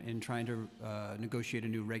them in trying to negotiate a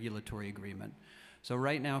new regulatory agreement. So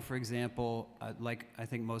right now, for example, like I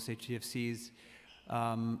think most HDFCs,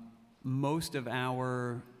 most of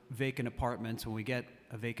our vacant apartments, when we get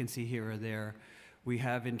a vacancy here or there, we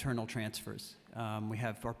have internal transfers. We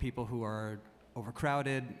have our people who are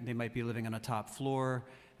overcrowded, they might be living on a top floor,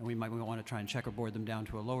 and we might want to try and checkerboard them down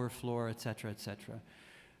to a lower floor, et cetera, et cetera.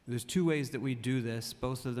 There's two ways that we do this.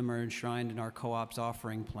 Both of them are enshrined in our co-op's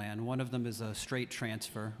offering plan. One of them is a straight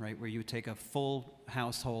transfer, right, where you would take a full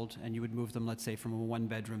household and you would move them, let's say, from a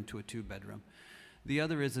one-bedroom to a two-bedroom. The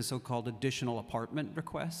other is a so-called additional apartment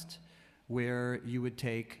request, where you would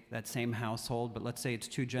take that same household, but let's say it's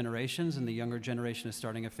two generations and the younger generation is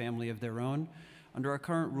starting a family of their own. Under our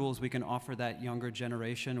current rules, we can offer that younger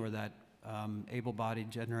generation or that able-bodied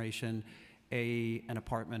generation an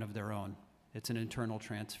apartment of their own. It's an internal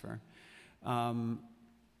transfer. And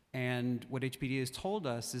what HPD has told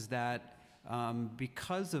us is that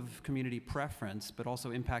because of community preference, but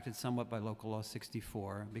also impacted somewhat by Local Law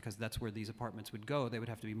 64, because that's where these apartments would go, they would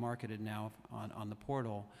have to be marketed now on the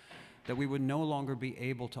portal, that we would no longer be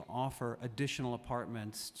able to offer additional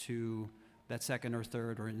apartments to that second or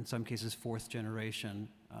third, or in some cases fourth generation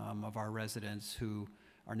of our residents who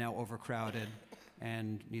are now overcrowded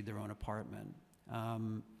and need their own apartment.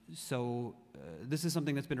 So this is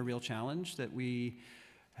something that's been a real challenge that we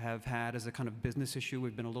have had as a kind of business issue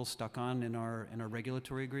we've been a little stuck on in our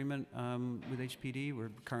regulatory agreement with HPD.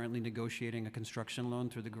 We're currently negotiating a construction loan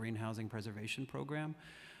through the Green Housing Preservation Program.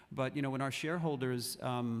 But when our shareholders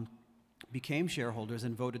became shareholders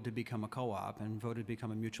and voted to become a co-op and voted to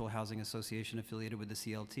become a mutual housing association affiliated with the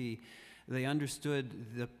CLT, they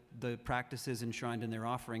understood the practices enshrined in their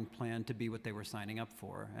offering plan to be what they were signing up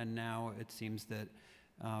for. And now it seems that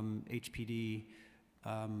HPD,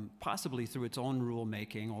 possibly through its own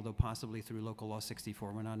rulemaking, although possibly through Local Law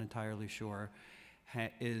 64, we're not entirely sure,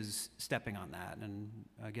 is stepping on that. And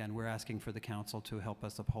again, we're asking for the council to help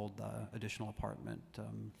us uphold the additional apartment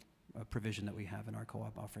provision that we have in our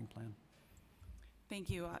co-op offering plan. Thank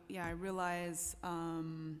you. Yeah, I realize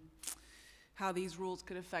how these rules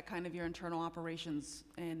could affect kind of your internal operations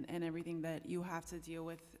and everything that you have to deal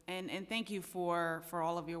with. And thank you for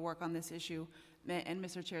all of your work on this issue. And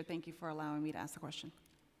Mr. Chair, thank you for allowing me to ask the question.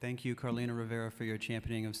 Thank you, Carlina Rivera, for your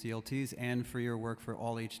championing of CLTs and for your work for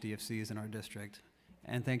all HDFCs in our district.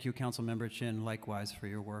 And thank you, Councilmember Chin, likewise, for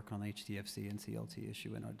your work on the HDFC and CLT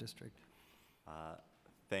issue in our district.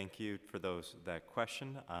 Thank you for that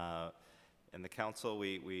question. in the council,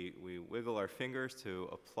 we wiggle our fingers to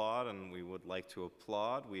applaud, and we would like to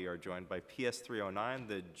applaud. We are joined by PS 309,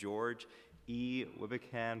 the George E.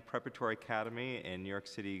 Wibbecan Preparatory Academy in New York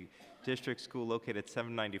City District School, located at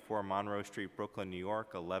 794 Monroe Street, Brooklyn, New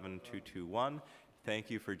York, 11221.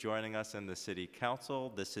 Thank you for joining us in the City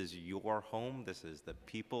Council. This is your home. This is the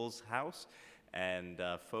people's house. And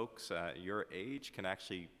folks your age can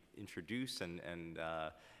actually introduce and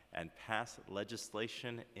pass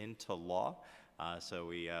legislation into law. So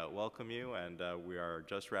we welcome you, and we are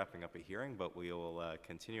just wrapping up a hearing, but we will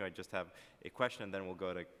continue. I just have a question, and then we'll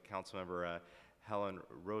go to Councilmember Helen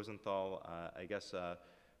Rosenthal. I guess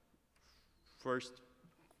first,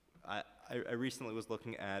 I recently was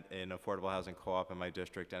looking at an affordable housing co-op in my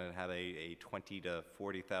district, and it had a $20,000 to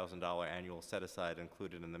 $40,000 annual set-aside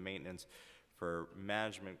included in the maintenance for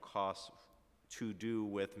management costs to do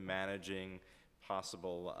with managing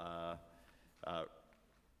possible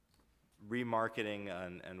remarketing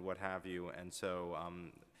and what have you. And so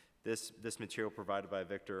this material provided by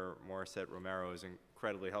Victor Morissette Romero is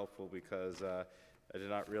incredibly helpful, because I did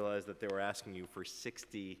not realize that they were asking you for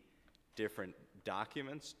 60 different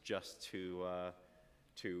documents just to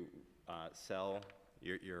sell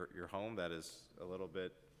your home. That is a little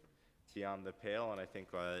bit beyond the pale, and I think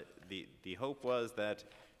the hope was that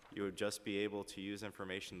you would just be able to use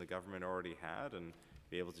information the government already had and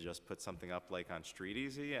be able to just put something up like on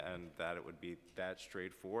StreetEasy, and that it would be that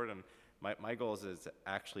straightforward. And my goal is to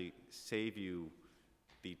actually save you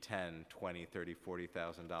the $10,000, $20,000, $30,000,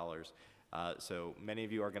 $40,000. So many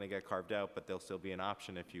of you are going to get carved out, but there'll still be an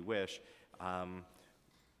option if you wish.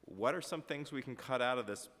 What are some things we can cut out of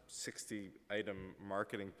this 60-item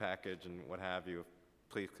marketing package and what have you?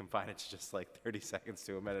 Please confine it to just like 30 seconds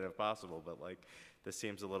to a minute if possible, but like this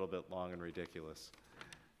seems a little bit long and ridiculous.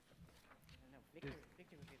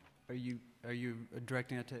 Are you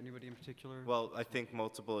directing that to anybody in particular? Well, I think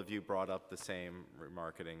multiple of you brought up the same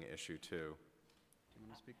remarketing issue too. Do you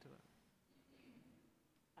want to speak to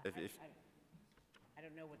that? I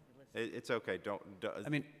don't know what the list is. It's okay. Don't. I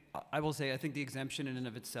mean, I will say I think the exemption in and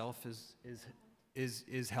of itself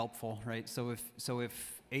is helpful, right? So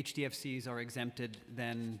if HDFCs are exempted,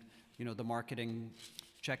 then the marketing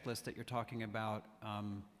checklist that you're talking about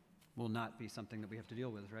will not be something that we have to deal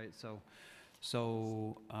with, right? So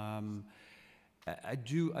I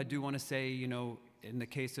do want to say, in the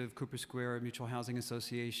case of Cooper Square Mutual Housing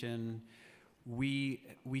Association, we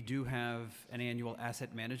do have an annual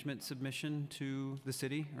asset management submission to the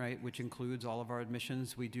city, right, which includes all of our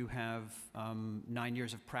admissions. We do have 9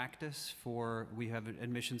 years of practice we have an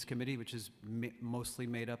admissions committee, which is mostly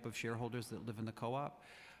made up of shareholders that live in the co-op.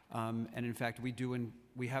 And in fact,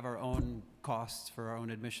 we have our own costs for our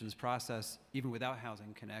own admissions process, even without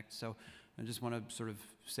Housing Connect. So I just want to sort of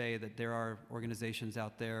say that there are organizations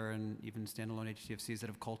out there and even standalone HDFCs that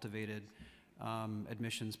have cultivated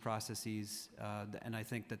admissions processes, and I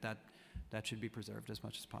think that should be preserved as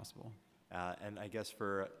much as possible. And I guess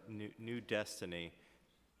for New Destiny,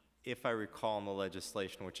 if I recall in the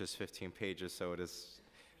legislation, which is 15 pages, so it is,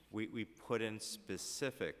 we put in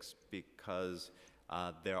specifics because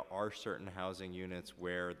there are certain housing units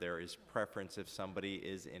where there is preference if somebody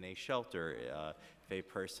is in a shelter, if a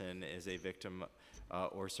person is a victim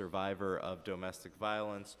or survivor of domestic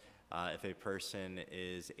violence, if a person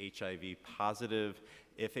is HIV positive,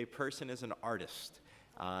 if a person is an artist.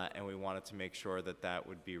 And we wanted to make sure that that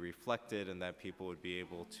would be reflected and that people would be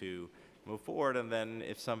able to move forward. And then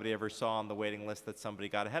if somebody ever saw on the waiting list that somebody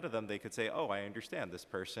got ahead of them, they could say, oh, I understand this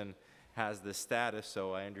person has this status,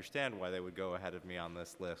 so I understand why they would go ahead of me on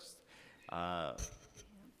this list.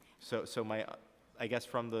 So I guess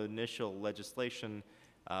from the initial legislation,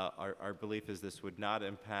 our belief is this would not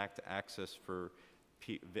impact access for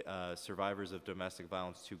survivors of domestic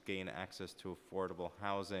violence to gain access to affordable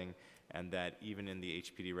housing, and that even in the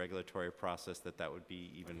HPD regulatory process that would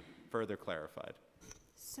be even further clarified.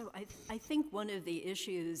 So I think one of the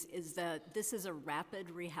issues is that this is a rapid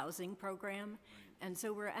rehousing program, and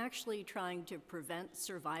so we're actually trying to prevent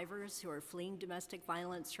survivors who are fleeing domestic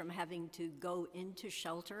violence from having to go into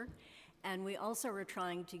shelter, and we also are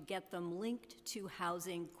trying to get them linked to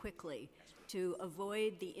housing quickly to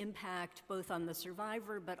avoid the impact both on the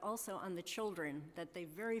survivor but also on the children that they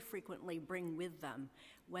very frequently bring with them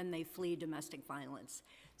when they flee domestic violence.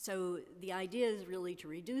 So the idea is really to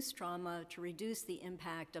reduce trauma, to reduce the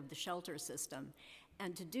impact of the shelter system.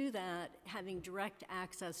 And to do that, having direct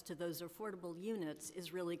access to those affordable units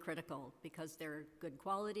is really critical because they're good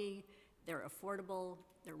quality, they're affordable,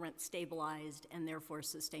 they're rent stabilized, and therefore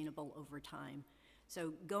sustainable over time.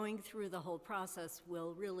 So going through the whole process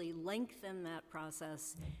will really lengthen that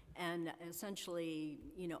process and essentially,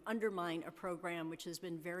 undermine a program which has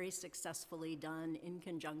been very successfully done in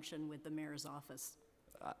conjunction with the mayor's office.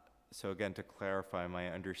 So again, to clarify, my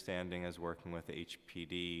understanding is working with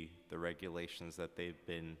HPD, the regulations that they've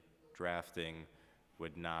been drafting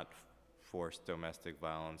would not force domestic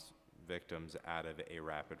violence victims out of a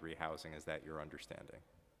rapid rehousing. Is that your understanding?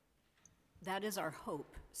 That is our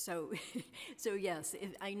hope. So, yes,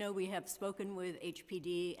 I know we have spoken with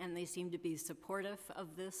HPD, and they seem to be supportive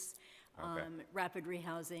of this. Okay. Rapid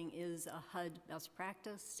rehousing is a HUD best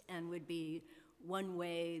practice and would be one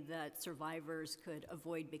way that survivors could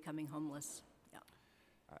avoid becoming homeless.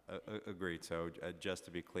 Yeah. Agreed. So just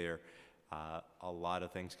to be clear, a lot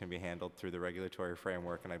of things can be handled through the regulatory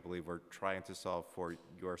framework, and I believe we're trying to solve for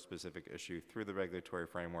your specific issue through the regulatory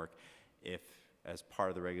framework. If, as part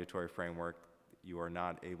of the regulatory framework, you are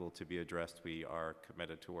not able to be addressed, we are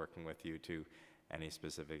committed to working with you to any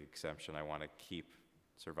specific exemption. I want to keep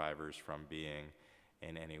survivors from being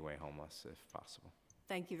in any way homeless if possible.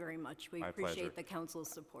 Thank you very much. We My appreciate pleasure. the council's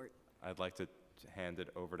support. I'd like to hand it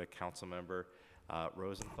over to Councilmember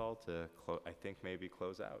Rosenthal to, I think, maybe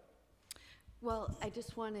close out. Well, I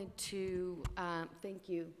just wanted to thank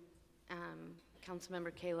you,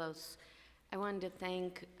 Councilmember Kalos. I wanted to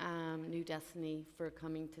thank New Destiny for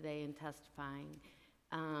coming today and testifying.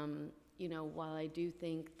 While I do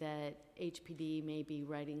think that HPD may be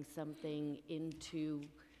writing something into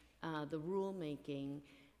the rulemaking,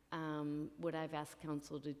 what I've asked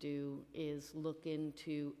council to do is look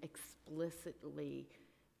into explicitly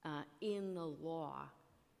in the law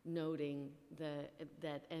noting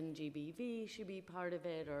that NGBV should be part of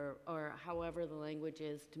it, or however the language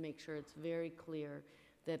is, to make sure it's very clear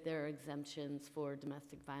that there are exemptions for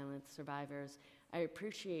domestic violence survivors. I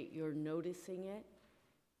appreciate your noticing it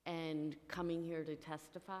and coming here to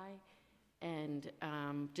testify, and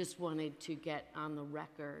just wanted to get on the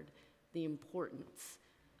record the importance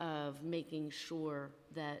of making sure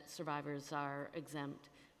that survivors are exempt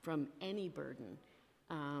from any burden,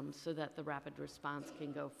 so that the rapid response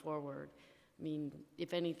can go forward. I mean,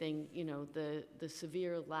 if anything, the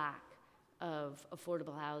severe lack of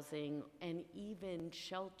affordable housing and even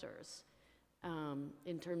shelters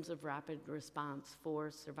in terms of rapid response for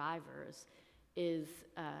survivors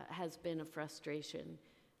has been a frustration.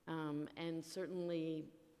 And certainly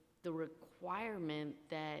the requirement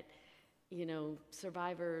that,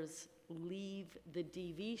 survivors leave the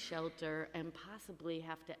DV shelter and possibly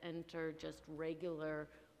have to enter just regular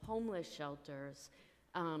homeless shelters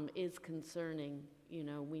is concerning.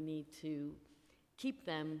 We need to keep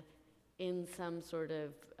them in some sort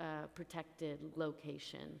of protected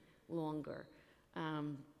location longer,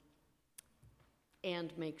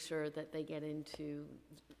 and make sure that they get into,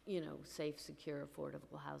 safe, secure,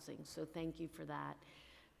 affordable housing. So thank you for that.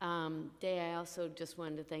 Day, I also just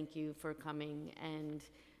wanted to thank you for coming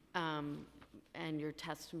and your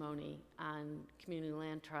testimony on Community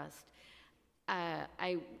Land Trust.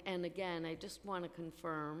 And again, I just want to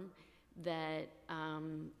confirm that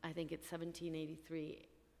I think it's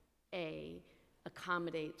 1783A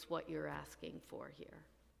accommodates what you're asking for here.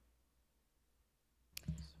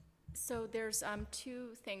 So there's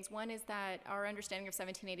two things. One is that our understanding of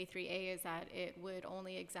 1783A is that it would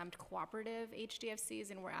only exempt cooperative HDFCs,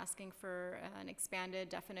 and we're asking for an expanded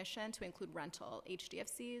definition to include rental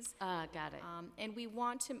HDFCs. Got it. And we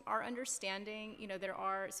want to, our understanding,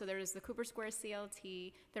 there's the Cooper Square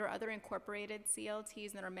CLT, there are other incorporated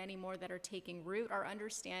CLTs, and there are many more that are taking root. Our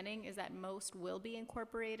understanding is that most will be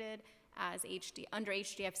incorporated as under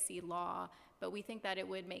HDFC law, but we think that it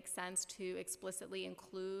would make sense to explicitly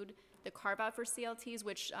include the carve-out for CLTs,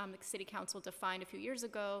 which the City Council defined a few years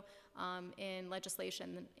ago in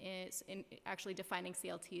legislation, is in actually defining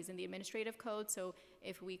CLTs in the administrative code. So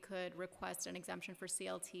if we could request an exemption for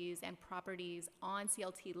CLTs and properties on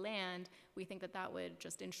CLT land, we think that that would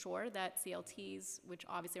just ensure that CLTs, which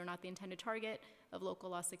obviously are not the intended target of Local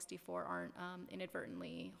Law 64, aren't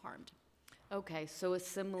inadvertently harmed. Okay, so a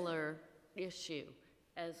similar issue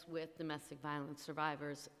as with domestic violence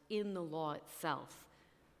survivors in the law itself,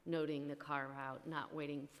 noting the carve-out, not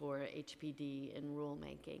waiting for HPD and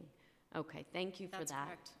rulemaking. Okay, thank you for that. That's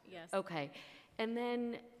correct, yes. Okay, and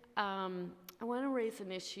then I want to raise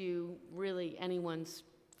an issue, really anyone's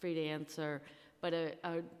free to answer, but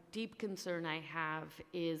a deep concern I have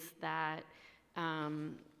is that,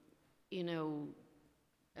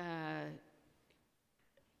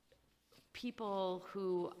 people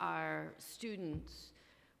who are students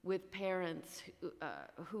with parents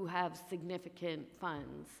who have significant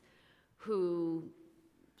funds, who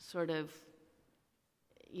sort of,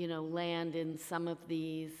 land in some of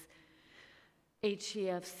these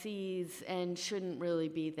HCFCs and shouldn't really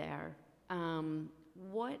be there.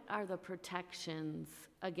 What are the protections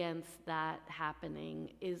against that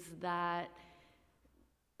happening? Is that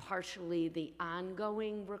partially the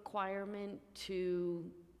ongoing requirement to,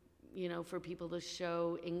 for people to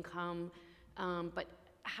show income? But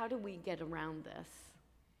how do we get around this?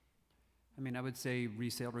 I mean, I would say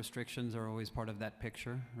resale restrictions are always part of that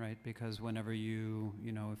picture, right? Because whenever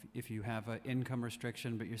if you have an income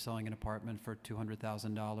restriction, but you're selling an apartment for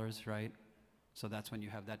 $200,000, right? So that's when you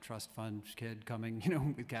have that trust fund kid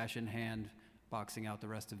coming, with cash in hand, boxing out the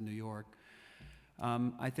rest of New York.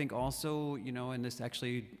 I think also, and this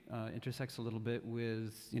actually intersects a little bit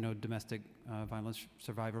with, domestic violence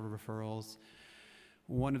survivor referrals.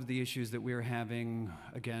 One of the issues that we're having,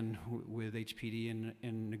 again, with HPD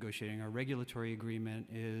in negotiating our regulatory agreement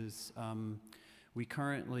is we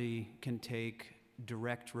currently can take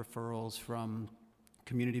direct referrals from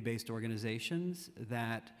community-based organizations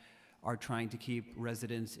that are trying to keep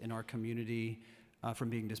residents in our community from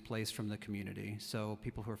being displaced from the community. So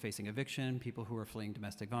people who are facing eviction, people who are fleeing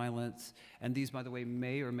domestic violence, and these, by the way,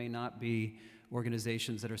 may or may not be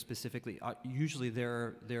organizations that are specifically, usually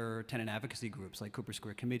they're tenant advocacy groups like Cooper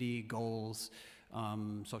Square Committee, Goals,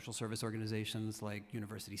 social service organizations like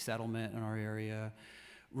University Settlement in our area.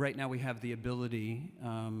 Right now we have the ability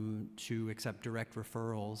to accept direct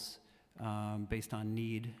referrals based on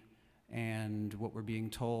need, and what we're being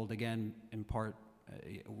told, again, in part,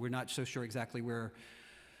 we're not so sure exactly where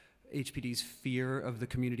HPD's fear of the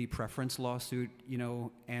community preference lawsuit,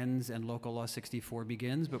 ends and Local Law 64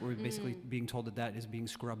 begins, but we're basically being told that that is being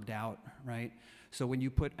scrubbed out, right? So when you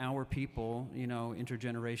put our people,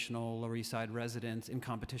 intergenerational Lower East Side residents in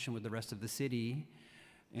competition with the rest of the city,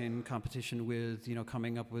 in competition with,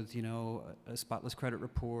 coming up with, a spotless credit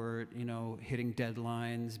report, hitting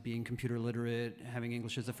deadlines, being computer literate, having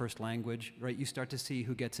English as a first language, right? You start to see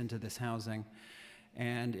who gets into this housing.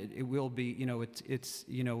 And it will be, the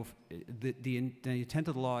intent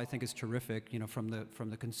of the law, I think, is terrific, from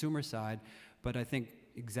the consumer side. But I think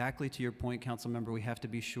exactly to your point, Council Member, we have to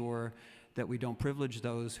be sure that we don't privilege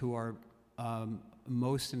those who are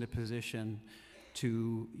most in a position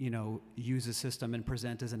to, use the system and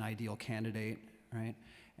present as an ideal candidate, right?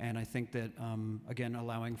 And I think that, again,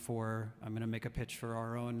 allowing for, I'm going to make a pitch for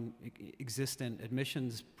our own existent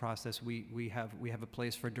admissions process. We have a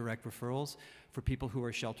place for direct referrals for people who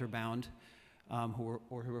are shelter bound, who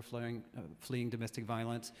are fleeing domestic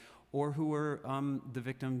violence, or who are the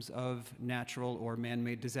victims of natural or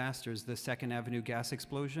man-made disasters. The 2nd Avenue gas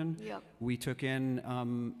explosion. Yep. We took in,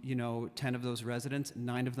 10 of those residents.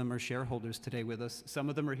 9 of them are shareholders today with us. Some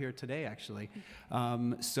of them are here today, actually.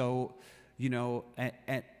 And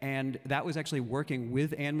that was actually working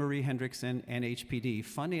with Anne Marie Hendrickson and HPD.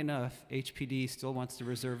 Funny enough, HPD still wants to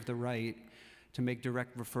reserve the right to make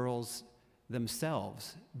direct referrals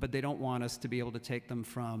themselves, but they don't want us to be able to take them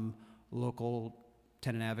from local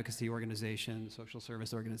tenant advocacy organizations, social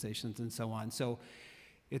service organizations, and so on. So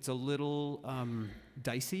it's a little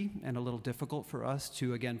dicey and a little difficult for us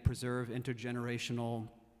to, again, preserve intergenerational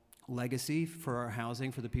legacy for our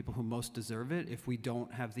housing for the people who most deserve it if we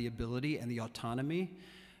don't have the ability and the autonomy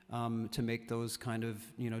to make those kind of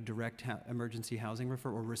direct emergency housing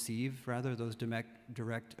referral, or receive rather those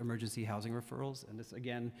direct emergency housing referrals. And this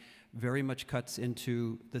again very much cuts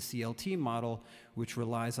into the CLT model, which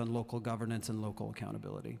relies on local governance and local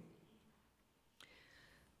accountability.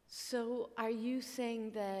 So are you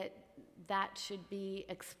saying that that should be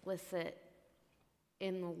explicit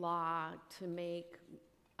in the law to make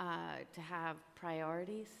to have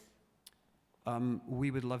priorities?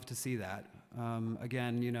 We would love to see that.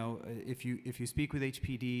 Again, if you speak with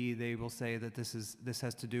HPD, they will say that this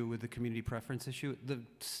has to do with the community preference issue. The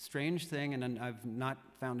strange thing, and I've not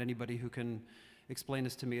found anybody who can explain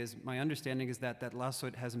this to me, is my understanding is that that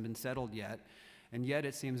lawsuit hasn't been settled yet, and yet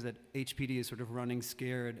it seems that HPD is sort of running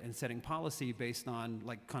scared and setting policy based on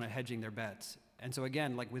kind of hedging their bets. And so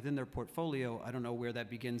again, within their portfolio, I don't know where that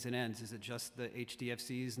begins and ends. Is it just the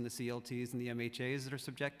HDFCs and the CLTs and the MHAs that are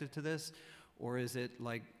subjected to this? Or is it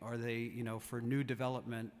are they, for new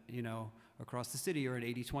development, across the city or in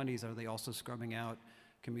 80/20s, are they also scrubbing out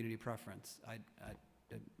community preference?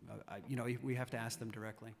 We have to ask them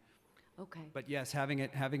directly. Okay. But yes, having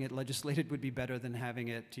it legislated would be better than having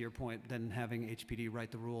it, to your point, than having HPD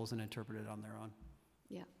write the rules and interpret it on their own.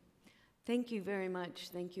 Yeah. Thank you very much.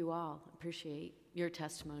 Thank you all. Appreciate your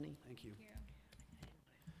testimony. Thank you.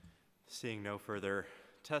 Seeing no further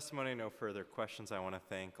testimony, no further questions, I want to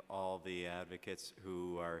thank all the advocates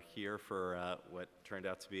who are here for what turned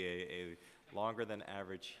out to be longer than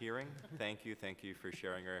average hearing. Thank you for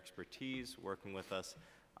sharing your expertise, working with us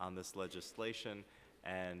on this legislation,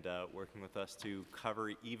 and working with us to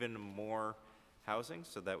cover even more housing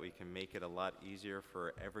so that we can make it a lot easier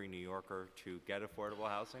for every New Yorker to get affordable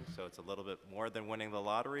housing. So it's a little bit more than winning the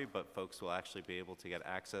lottery, but folks will actually be able to get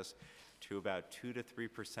access to about 2 to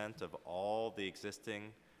 3% of all the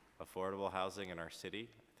existing affordable housing in our city.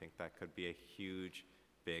 I think that could be a huge,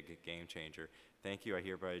 big game changer. Thank you. I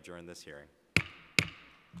hereby adjourn this hearing. All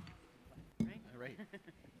right.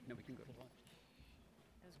 Now we can go to lunch.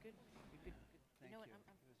 That was good. You know what? I'm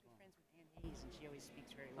friends with Ann Hayes, and she always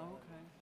speaks very well. Okay.